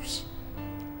lives.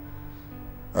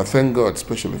 I thank God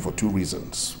especially for two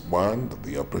reasons. One, that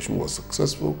the operation was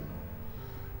successful,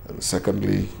 and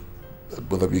secondly, that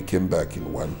both of you came back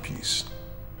in one piece.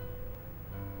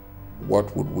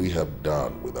 What would we have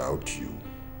done without you?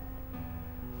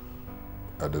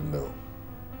 I don't know.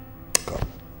 Come.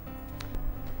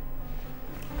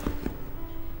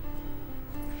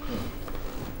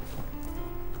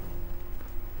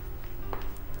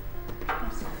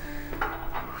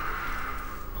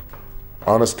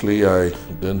 Honestly, I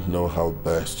didn't know how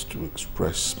best to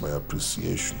express my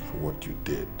appreciation for what you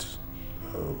did.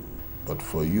 But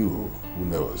for you, who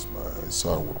knows, my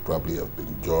son would probably have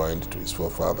been joined to his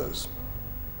forefathers.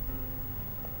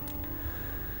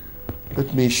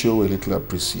 Let me show a little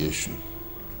appreciation.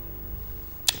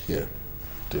 Here,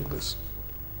 take this.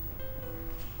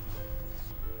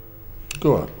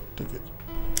 Go on, take it.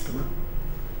 Come on.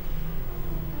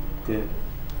 Okay.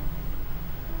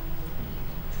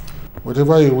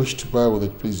 Whatever you wish to buy with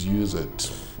it, please use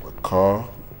it. A car,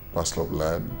 a parcel of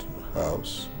land, a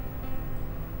house.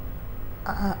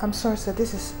 I'm sorry, sir.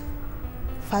 This is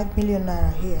 5 million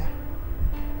naira here.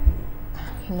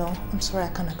 No, I'm sorry, I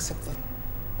can't accept it.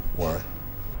 Why?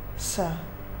 Sir,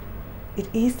 it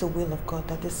is the will of God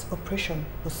that this operation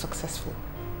was successful.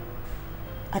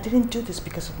 I didn't do this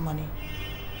because of money.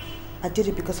 I did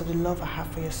it because of the love I have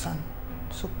for your son.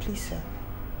 So please, sir,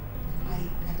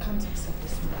 I can't accept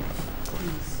this money.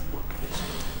 Please.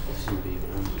 Listen, babe,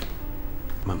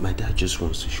 my dad just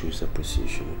wants to show his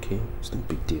appreciation, okay? It's no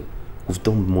big deal. We've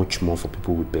done much more for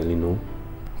people we barely know.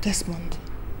 Desmond,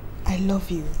 I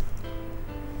love you.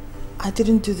 I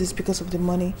didn't do this because of the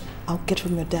money I'll get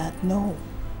from your dad, no.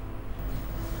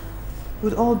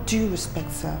 With all due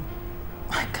respect, sir,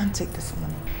 I can't take this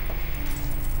money.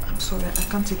 I'm sorry, I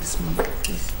can't take this money,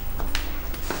 please.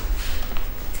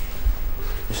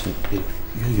 Listen, babe,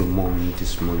 you and your mom need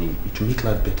this money. It will make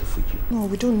life better for you. No,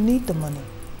 we don't need the money.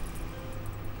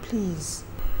 Please.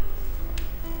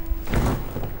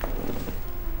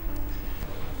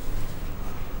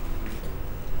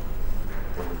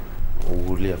 I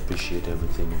really appreciate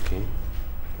everything, okay?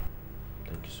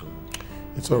 Thank you so much.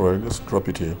 It's alright, just drop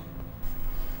it here.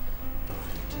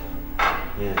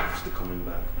 Yeah, still coming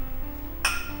back.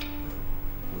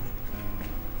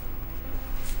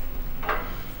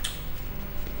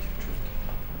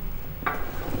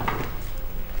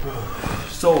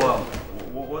 So,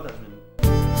 what has been?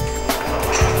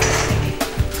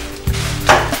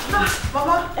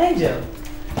 Mama! Angel!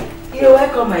 You're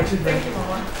welcome, my children. Thank you,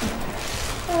 Mama.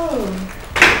 Oh.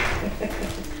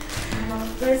 Mama,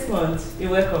 Desmond,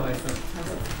 you're welcome, my son.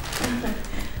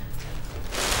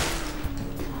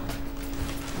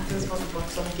 I just want to buy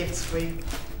some gifts for you.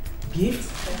 Gifts?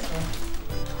 Thanks, Mom.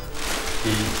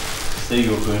 Say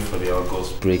you're going for the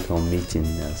August break or meeting,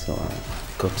 so I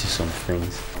got you some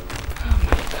things. Oh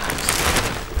my God.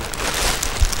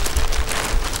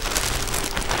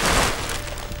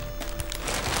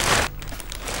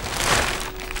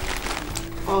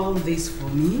 All this for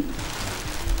me?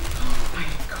 Oh my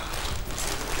God.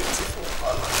 Beautiful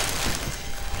color.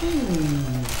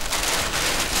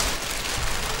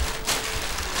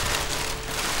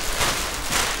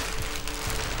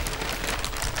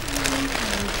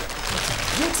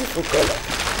 Beautiful color.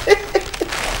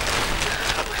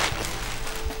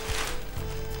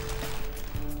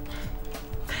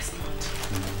 Desmond.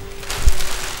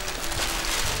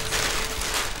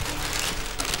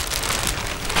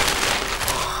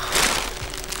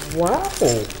 Wow.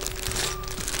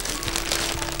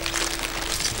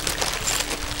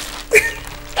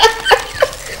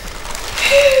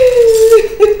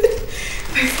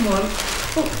 Desmond.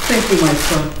 Oh, thank you, my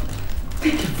son.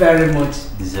 Thank you very much.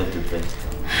 Deserve the best.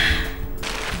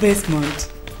 Desmond,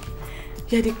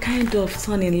 you're the kind of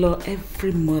son-in-law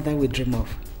every mother would dream of.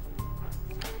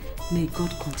 May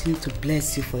God continue to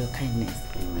bless you for your kindness.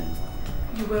 Amen.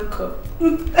 You're welcome.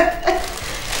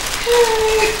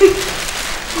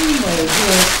 Oh my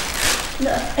God.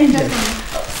 No, Angel,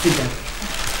 sit down.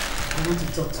 I want to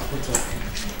talk to both of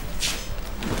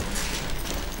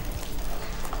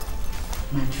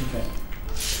you. My children.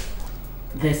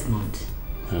 Desmond.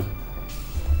 Huh?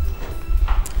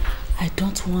 I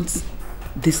don't want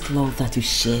this love that you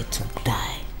share to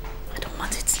die. I don't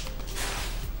want it.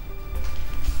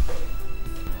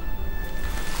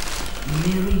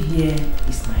 Mary here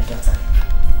is my daughter.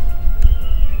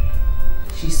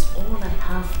 She's all I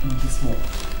have in this world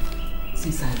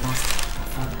since I lost her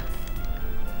father.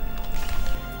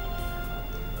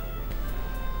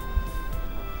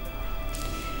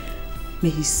 May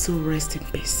his soul rest in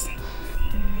peace.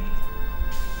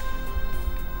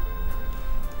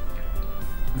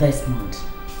 Desmond,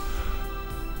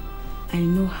 I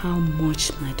know how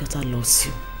much my daughter loves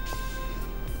you.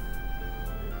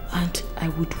 And I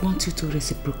would want you to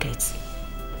reciprocate.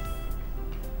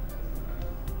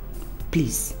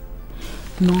 Please,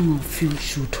 none of you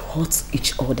should hurt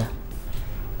each other.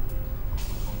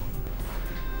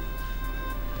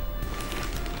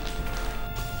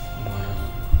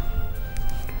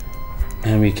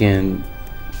 And we can,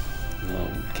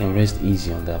 can rest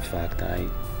easy on that fact.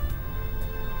 I'm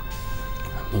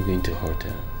not going to hurt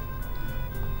her.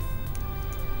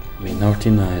 I mean,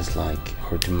 hurting her is like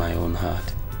hurting my own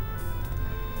heart.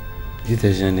 If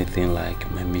there's anything like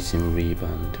my missing rib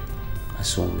and my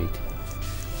soulmate,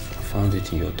 I found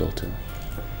it in your daughter.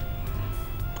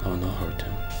 I will not hurt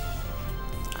her.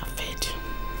 I've heard you.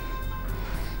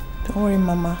 Don't worry,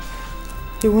 Mama.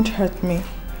 He won't hurt me.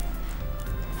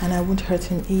 And I won't hurt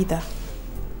him either.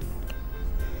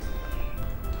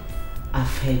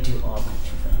 I've heard you all, my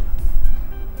children.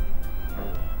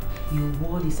 Your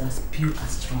word is as pure as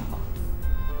strong.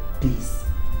 Please,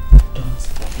 don't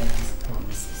forget these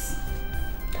promises.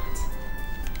 Don't.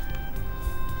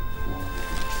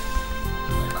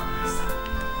 Welcome, my son.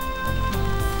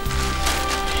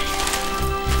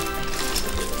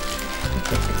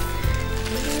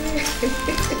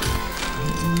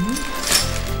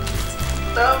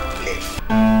 Lovely.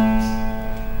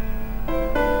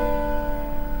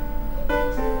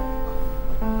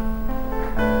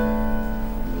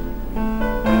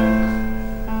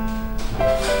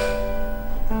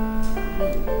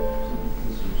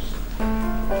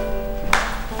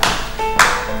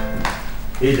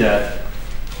 Hey, Dad.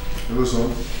 Hello,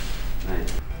 son. Hi.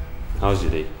 How's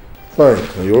your day? Fine.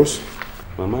 And yours?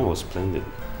 My mind was splendid.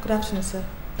 Good afternoon, sir.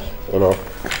 Hello.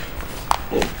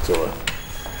 It's alright.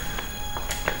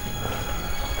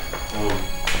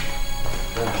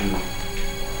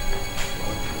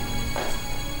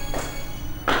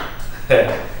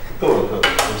 Come on,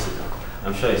 sit down.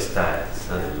 I'm sure he's tired. It's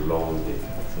had a long day.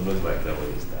 So it looks like that when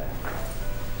he's tired.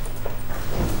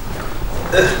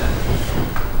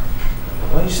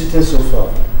 Why are you sitting so far?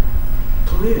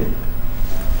 Come in.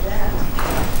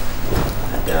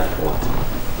 Dad, what?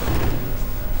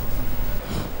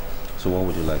 So what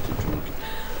would you like to drink?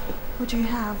 What do you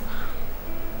have?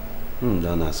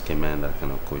 Don't ask a man that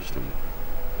kind of question.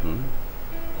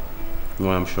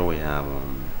 Well, I'm sure we have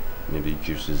maybe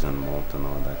juices and malt and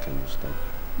all that kind of stuff.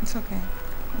 It's okay.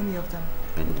 Any of them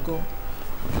would go.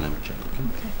 Okay, let me check.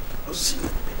 Okay. I'll see you.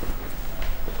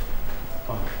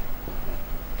 Oh.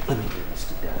 Let me give this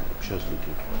to Dad. I'm sure he's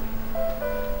looking for it.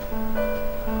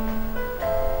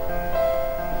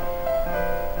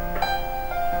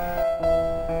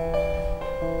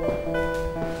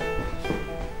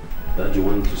 Dad, you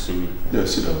wanted to see me? Yeah,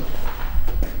 sit down.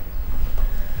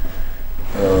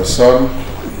 Son,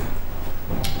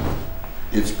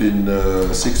 it's been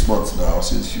 6 months now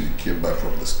since you came back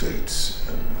from the States,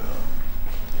 and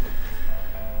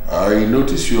I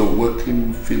notice you're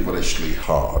working feverishly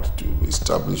hard to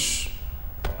establish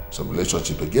some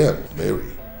relationship again,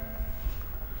 Mary.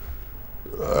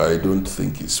 I don't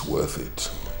think it's worth it.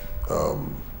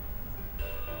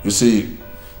 You see,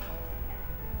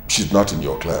 she's not in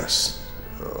your class.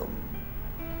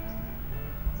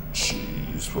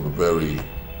 She's from a very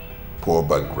poor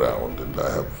background, and I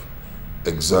have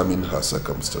examined her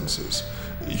circumstances.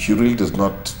 She really does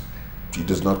not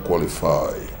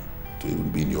qualify to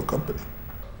even be in your company.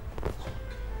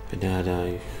 But Dad,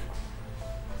 I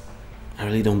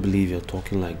really don't believe you're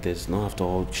talking like this, not after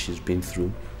all she's been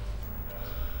through.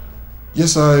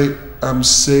 Yes, I am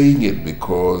saying it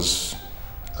because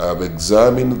I've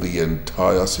examined the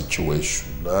entire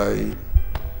situation. I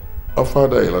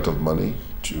offered her a lot of money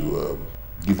to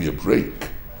give you a break.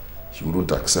 She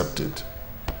wouldn't accept it.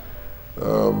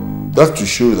 That's to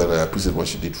show you that I appreciate what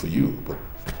she did for you, but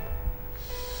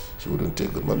she wouldn't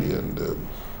take the money, and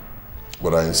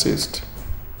but I insist.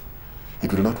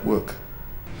 It will not work.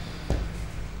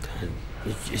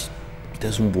 It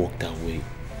doesn't work that way.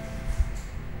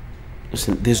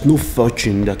 Listen, there's no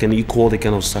fortune that can equal the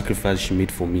kind of sacrifice she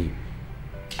made for me.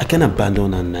 I can't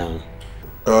abandon her now.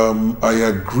 I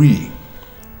agree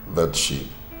that she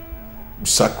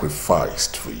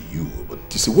sacrificed for you, but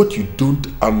you see, what you don't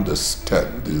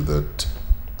understand is that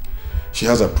she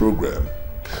has a program.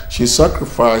 She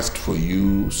sacrificed for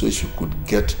you so she could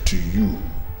get to you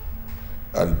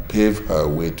and pave her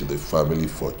way to the family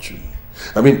fortune.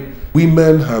 I mean,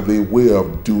 women have a way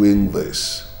of doing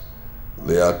this.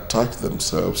 They attach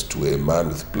themselves to a man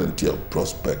with plenty of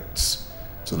prospects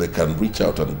so they can reach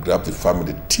out and grab the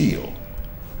family teal.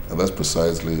 And that's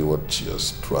precisely what she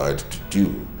has tried to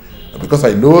do. And because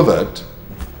I know that,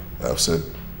 I've said,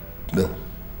 no,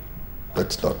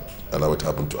 let's not allow it to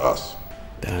happen to us.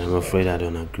 Dad, I'm afraid I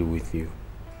don't agree with you.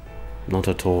 Not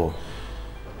at all.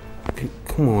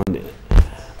 Come on.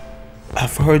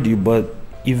 I've heard you, but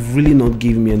you've really not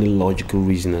given me any logical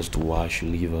reason as to why I should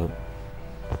leave her.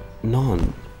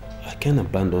 None. I can't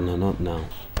abandon her, not now.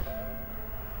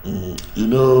 You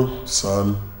know,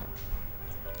 son,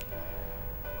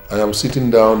 I am sitting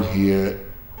down here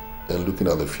and looking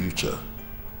at the future.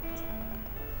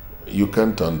 You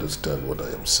can't understand what I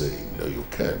am saying. No, you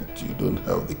can't. You don't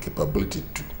have the capability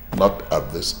to. Not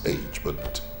at this age,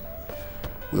 but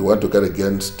we want to get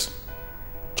against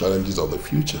challenges of the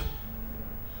future.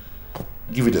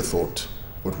 Give it a thought,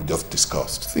 what we just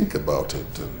discussed. Think about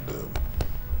it and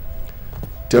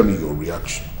tell me your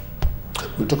reaction.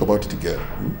 We'll talk about it again.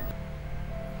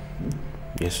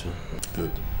 Yes, sir.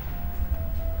 Good.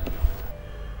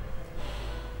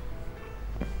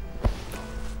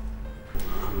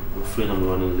 I'm afraid I'm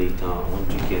running late. I want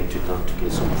to get to town to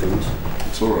get some things.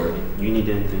 It's alright. You need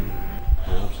anything?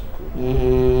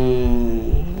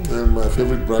 And my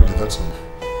favorite brandy, that's all.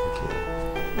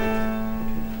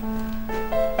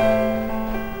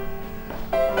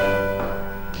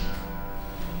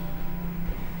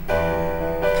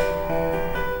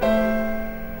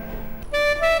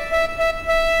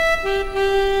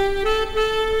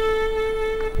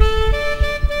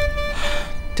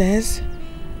 Des,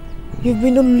 you've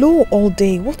been on low all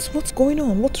day. What's going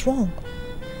on? What's wrong?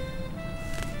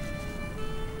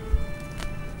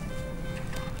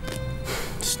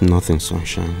 It's nothing,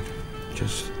 sunshine.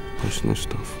 Just personal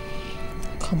stuff.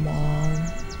 Come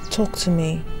on, talk to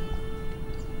me.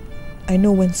 I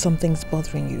know when something's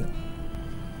bothering you.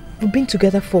 We've been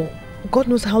together for God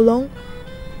knows how long.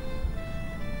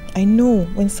 I know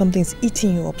when something's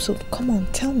eating you up, so come on,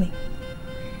 tell me.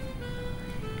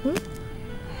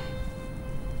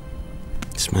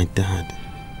 It's my dad.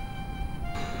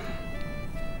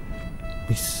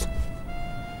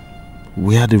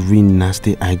 We had a really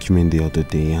nasty argument the other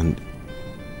day and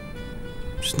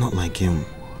it's not like him.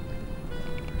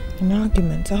 An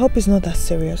argument? I hope it's not that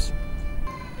serious.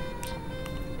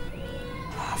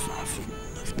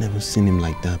 I've never seen him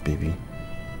like that, baby.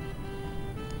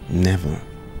 Never.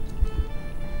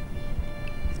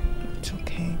 It's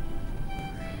okay.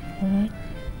 Alright?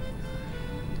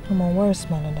 Come on, wear a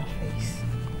smile on that face.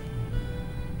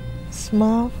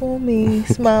 Smile for me,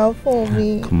 smile for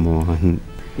me. Come on.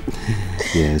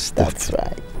 Yes, that's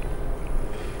right.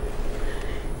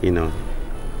 You know,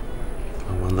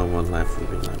 I wonder what life would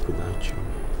be like without you.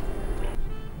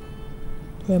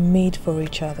 We're made for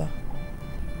each other.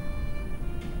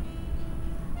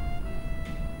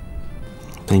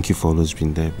 Thank you for always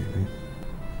being there, baby.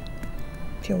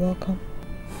 You're welcome.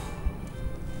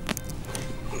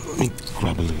 Let me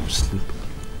grab a little sleep.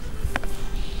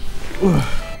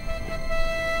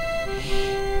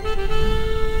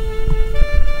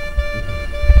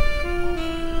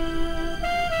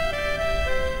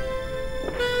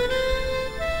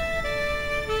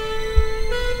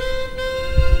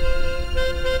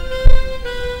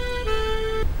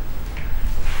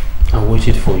 I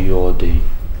waited for you all day.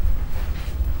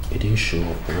 You didn't show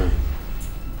up, right?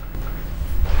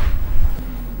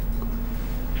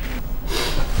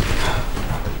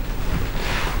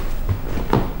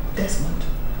 Desmond,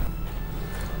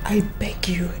 I beg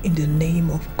you in the name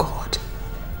of God,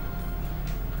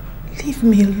 leave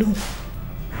me alone.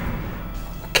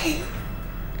 Okay?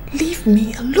 Leave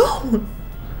me alone.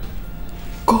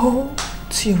 Go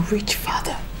to your rich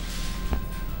father.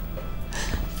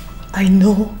 I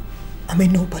know I'm a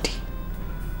nobody.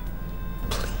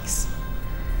 Please,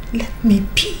 let me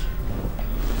be.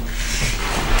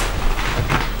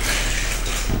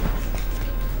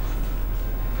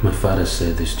 My father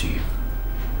said this to you.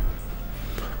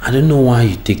 I don't know why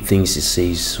you take things he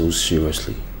says so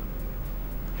seriously.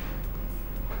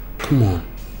 Come on.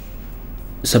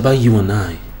 It's about you and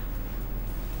I.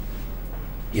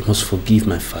 You must forgive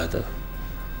my father.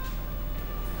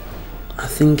 I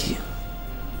think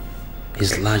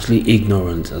he's largely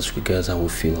ignorant as regards how we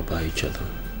feel about each other.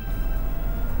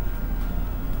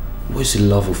 Where's the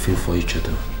love we feel for each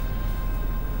other?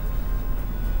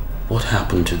 What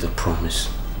happened to the promise?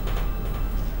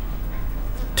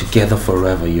 Together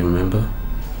forever, you remember?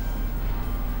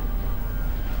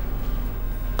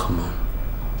 Come on.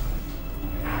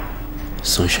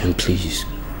 Sunshine, please.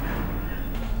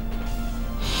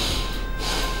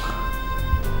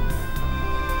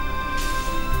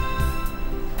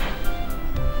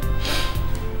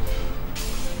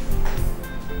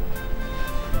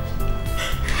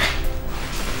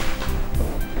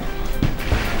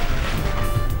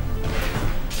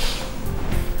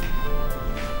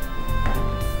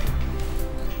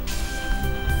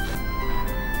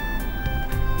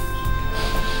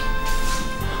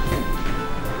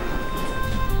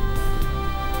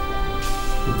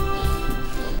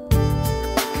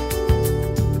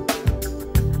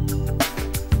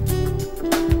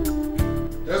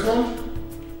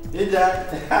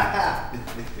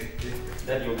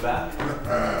 That you're back?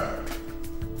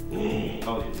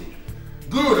 How is it?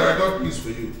 Good, I got news for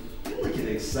you. You're looking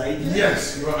excited.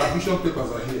 Yes, your admission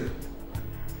papers are here.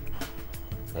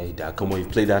 Hey, Dad, come on, you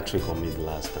played that trick on me the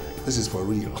last time. This is for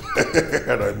real.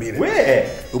 And I mean it.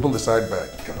 Where? Open the side bag.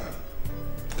 Come on.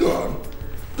 Go on.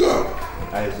 Go on.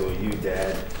 Eyes on you,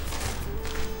 Dad.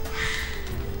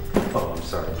 Oh, I'm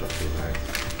sorry, I dropped your bag.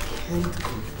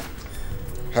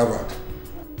 Harvard.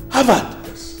 Harvard?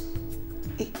 Yes.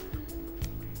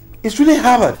 It's really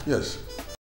Harvard? Yes.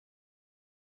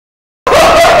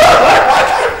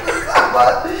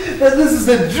 This is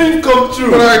a dream come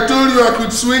true. But I told you I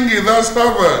could swing it. That's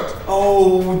Harvard.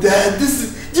 Oh, Dad, this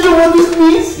is... Do you know what this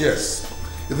means? Yes.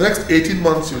 In the next 18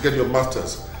 months, you'll get your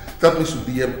master's. That means you'll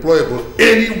be employable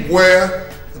anywhere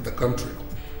in the country.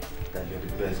 Dad, you're the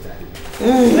best, Daddy.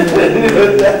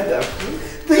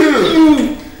 Thank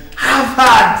you.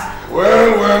 Harvard. Well.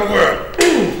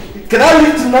 Can I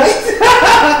leave tonight?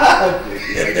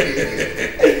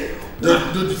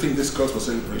 Don't you think this calls for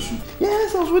celebration?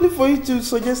 Yes, I was waiting for you to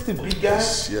suggest a big guy.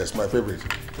 Yes, my favorite.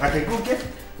 I can go get.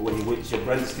 Wait, is your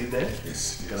brother still there?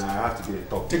 Yes. Then I have to get a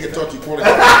talk. Take a talk, you call it. I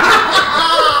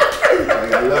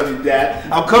love you, Dad.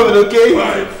 I'm coming, okay?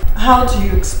 Bye. How do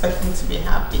you expect me to be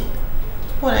happy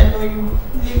when I know you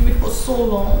leave me for so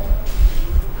long?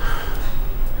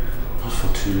 Not for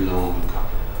too long.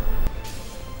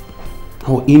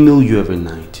 I'll email you every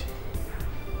night.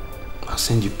 I'll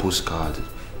send you postcards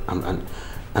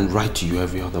and write to you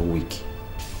every other week.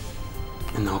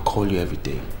 And I'll call you every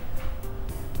day.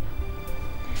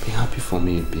 Be happy for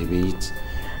me, baby.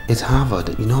 It's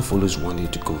Harvard. You know I've always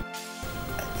wanted to go.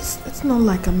 It's not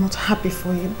like I'm not happy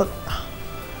for you, but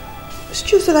it's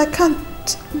just that I can't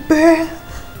bear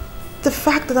the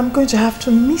fact that I'm going to have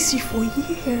to miss you for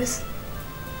years.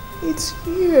 It's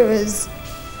years.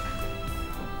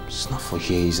 It's not for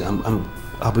years.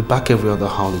 I'll be back every other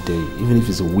holiday. Even if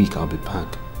it's a week, I'll be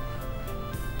back.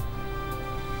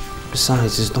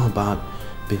 Besides, it's not about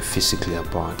being physically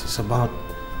apart. It's about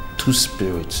two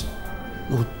spirits,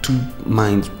 or two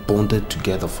minds bonded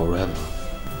together forever.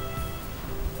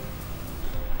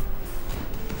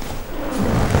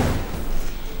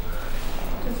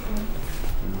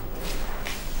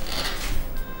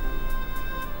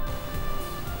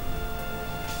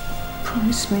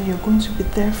 Promise me you're going to be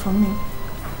there for me,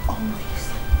 always.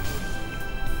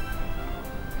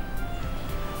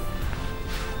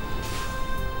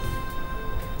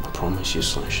 I promise you,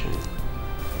 sunshine.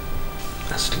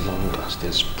 As long as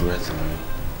there's breath in me,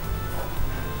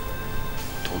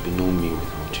 there'll be no me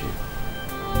without you.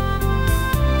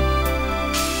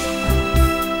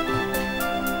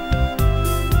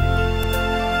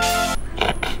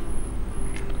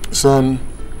 Son,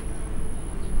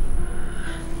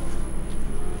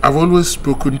 I've always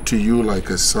spoken to you like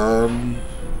a son,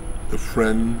 a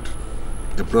friend,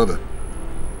 a brother.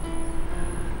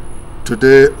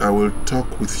 Today I will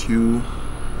talk with you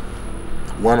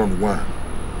one-on-one,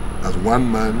 as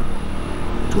one man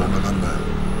to another man.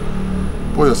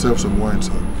 Pour yourself some wine,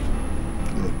 son.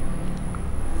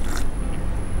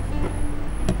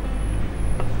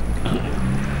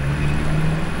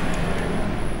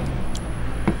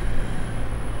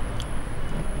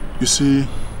 You see,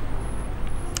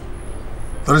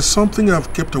 there is something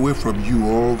I've kept away from you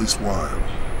all this while,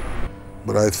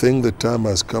 but I think the time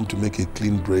has come to make a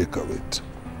clean break of it.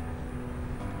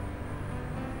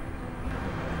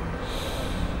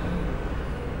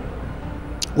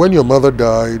 When your mother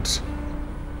died,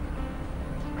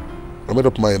 I made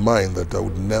up my mind that I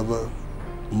would never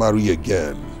marry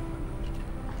again.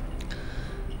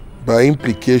 By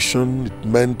implication, it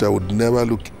meant I would never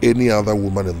look any other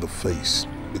woman in the face,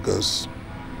 because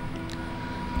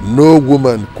no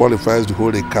woman qualifies to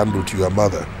hold a candle to your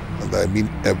mother, and I mean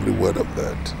every word of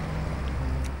that.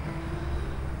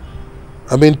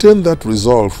 I maintained that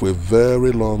resolve for a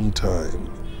very long time,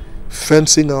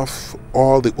 fencing off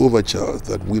all the overtures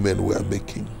that women were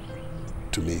making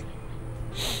to me.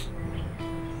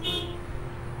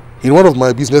 In one of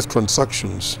my business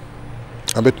transactions,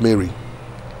 I met Mary.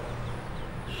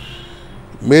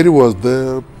 Mary was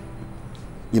there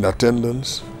in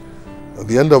attendance. At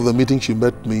the end of the meeting, she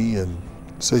met me and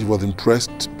said she was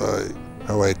impressed by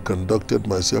how I conducted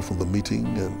myself in the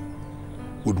meeting and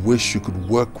would wish she could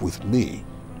work with me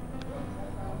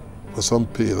for some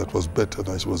pay that was better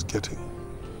than she was getting.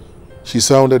 She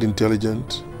sounded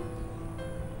intelligent,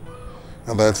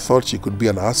 and I thought she could be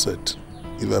an asset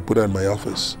if I put her in my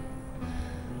office.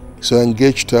 So I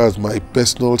engaged her as my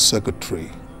personal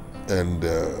secretary, and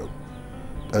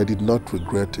I did not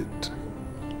regret it.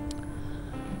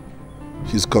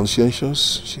 She's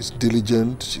conscientious, she's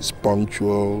diligent, she's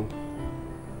punctual,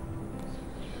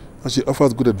 and she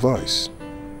offers good advice.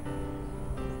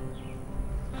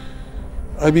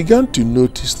 I began to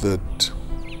notice that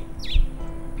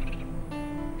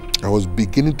I was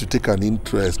beginning to take an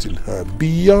interest in her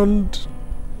beyond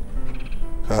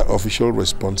her official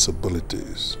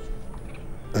responsibilities.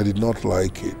 I did not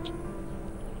like it.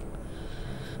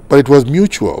 But it was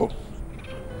mutual.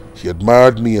 She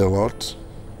admired me a lot,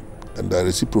 and I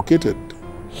reciprocated.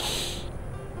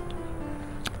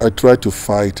 I tried to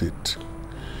fight it.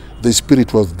 The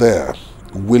spirit was there,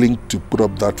 willing to put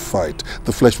up that fight.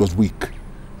 The flesh was weak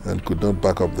and could not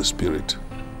back up the spirit.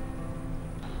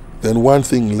 Then one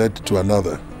thing led to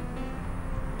another.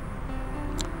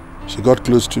 She got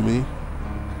close to me.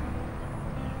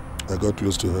 I got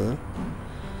close to her.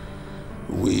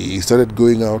 We started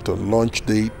going out on lunch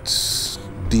dates,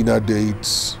 dinner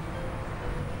dates.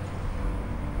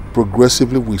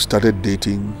 Progressively, we started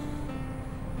dating.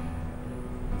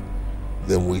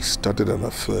 Then we started an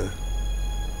affair.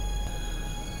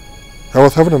 I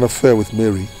was having an affair with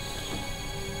Mary.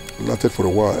 It lasted for a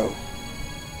while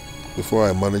before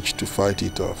I managed to fight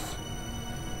it off.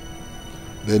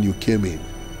 Then you came in.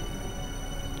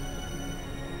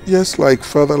 Yes, like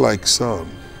father, like son.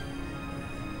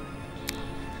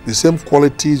 The same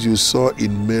qualities you saw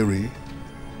in Mary,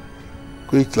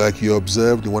 which, like you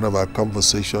observed in one of our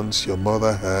conversations your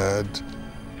mother had,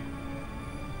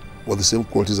 were the same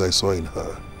qualities I saw in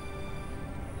her.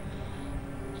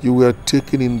 You were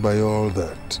taken in by all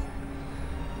that.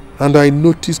 And I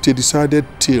noticed a decided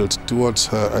tilt towards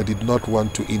her. I did not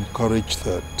want to encourage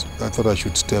that. I thought I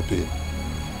should step in.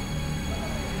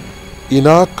 In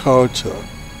our culture,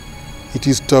 it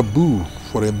is taboo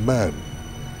for a man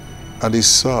and his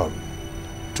son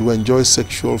to enjoy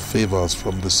sexual favors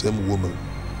from the same woman.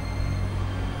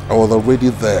 I was already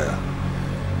there.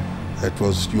 It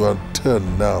was your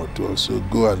turn now to also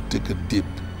go and take a dip.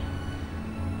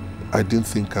 I didn't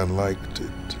think I liked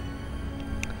it.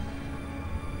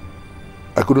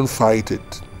 I couldn't fight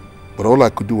it, but all I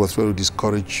could do was try to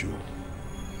discourage you.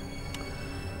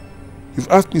 You've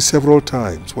asked me several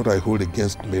times what I hold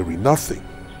against Mary. Nothing.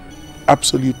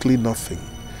 Absolutely nothing.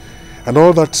 And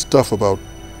all that stuff about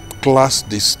class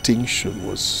distinction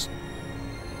was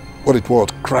what it was,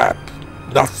 crap.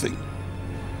 Nothing.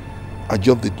 I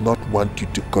just did not want you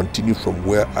to continue from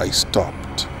where I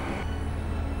stopped.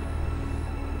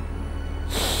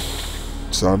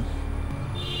 Son,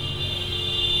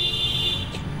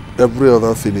 every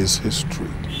other thing is history.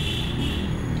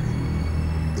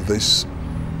 This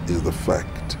is the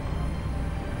fact.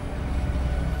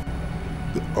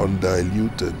 The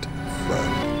undiluted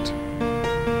fact.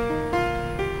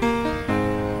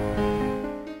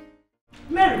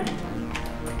 Mary!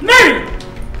 Mary!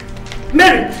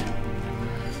 Mary!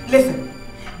 Listen,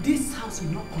 this house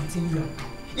will not continue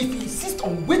if you insist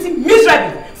on waiting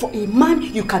miserably for a man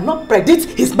you cannot predict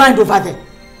his mind over there.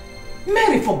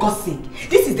 Mary, for God's sake,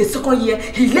 this is the second year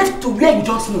he left to where you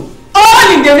don't know.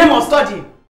 All in the name of studying.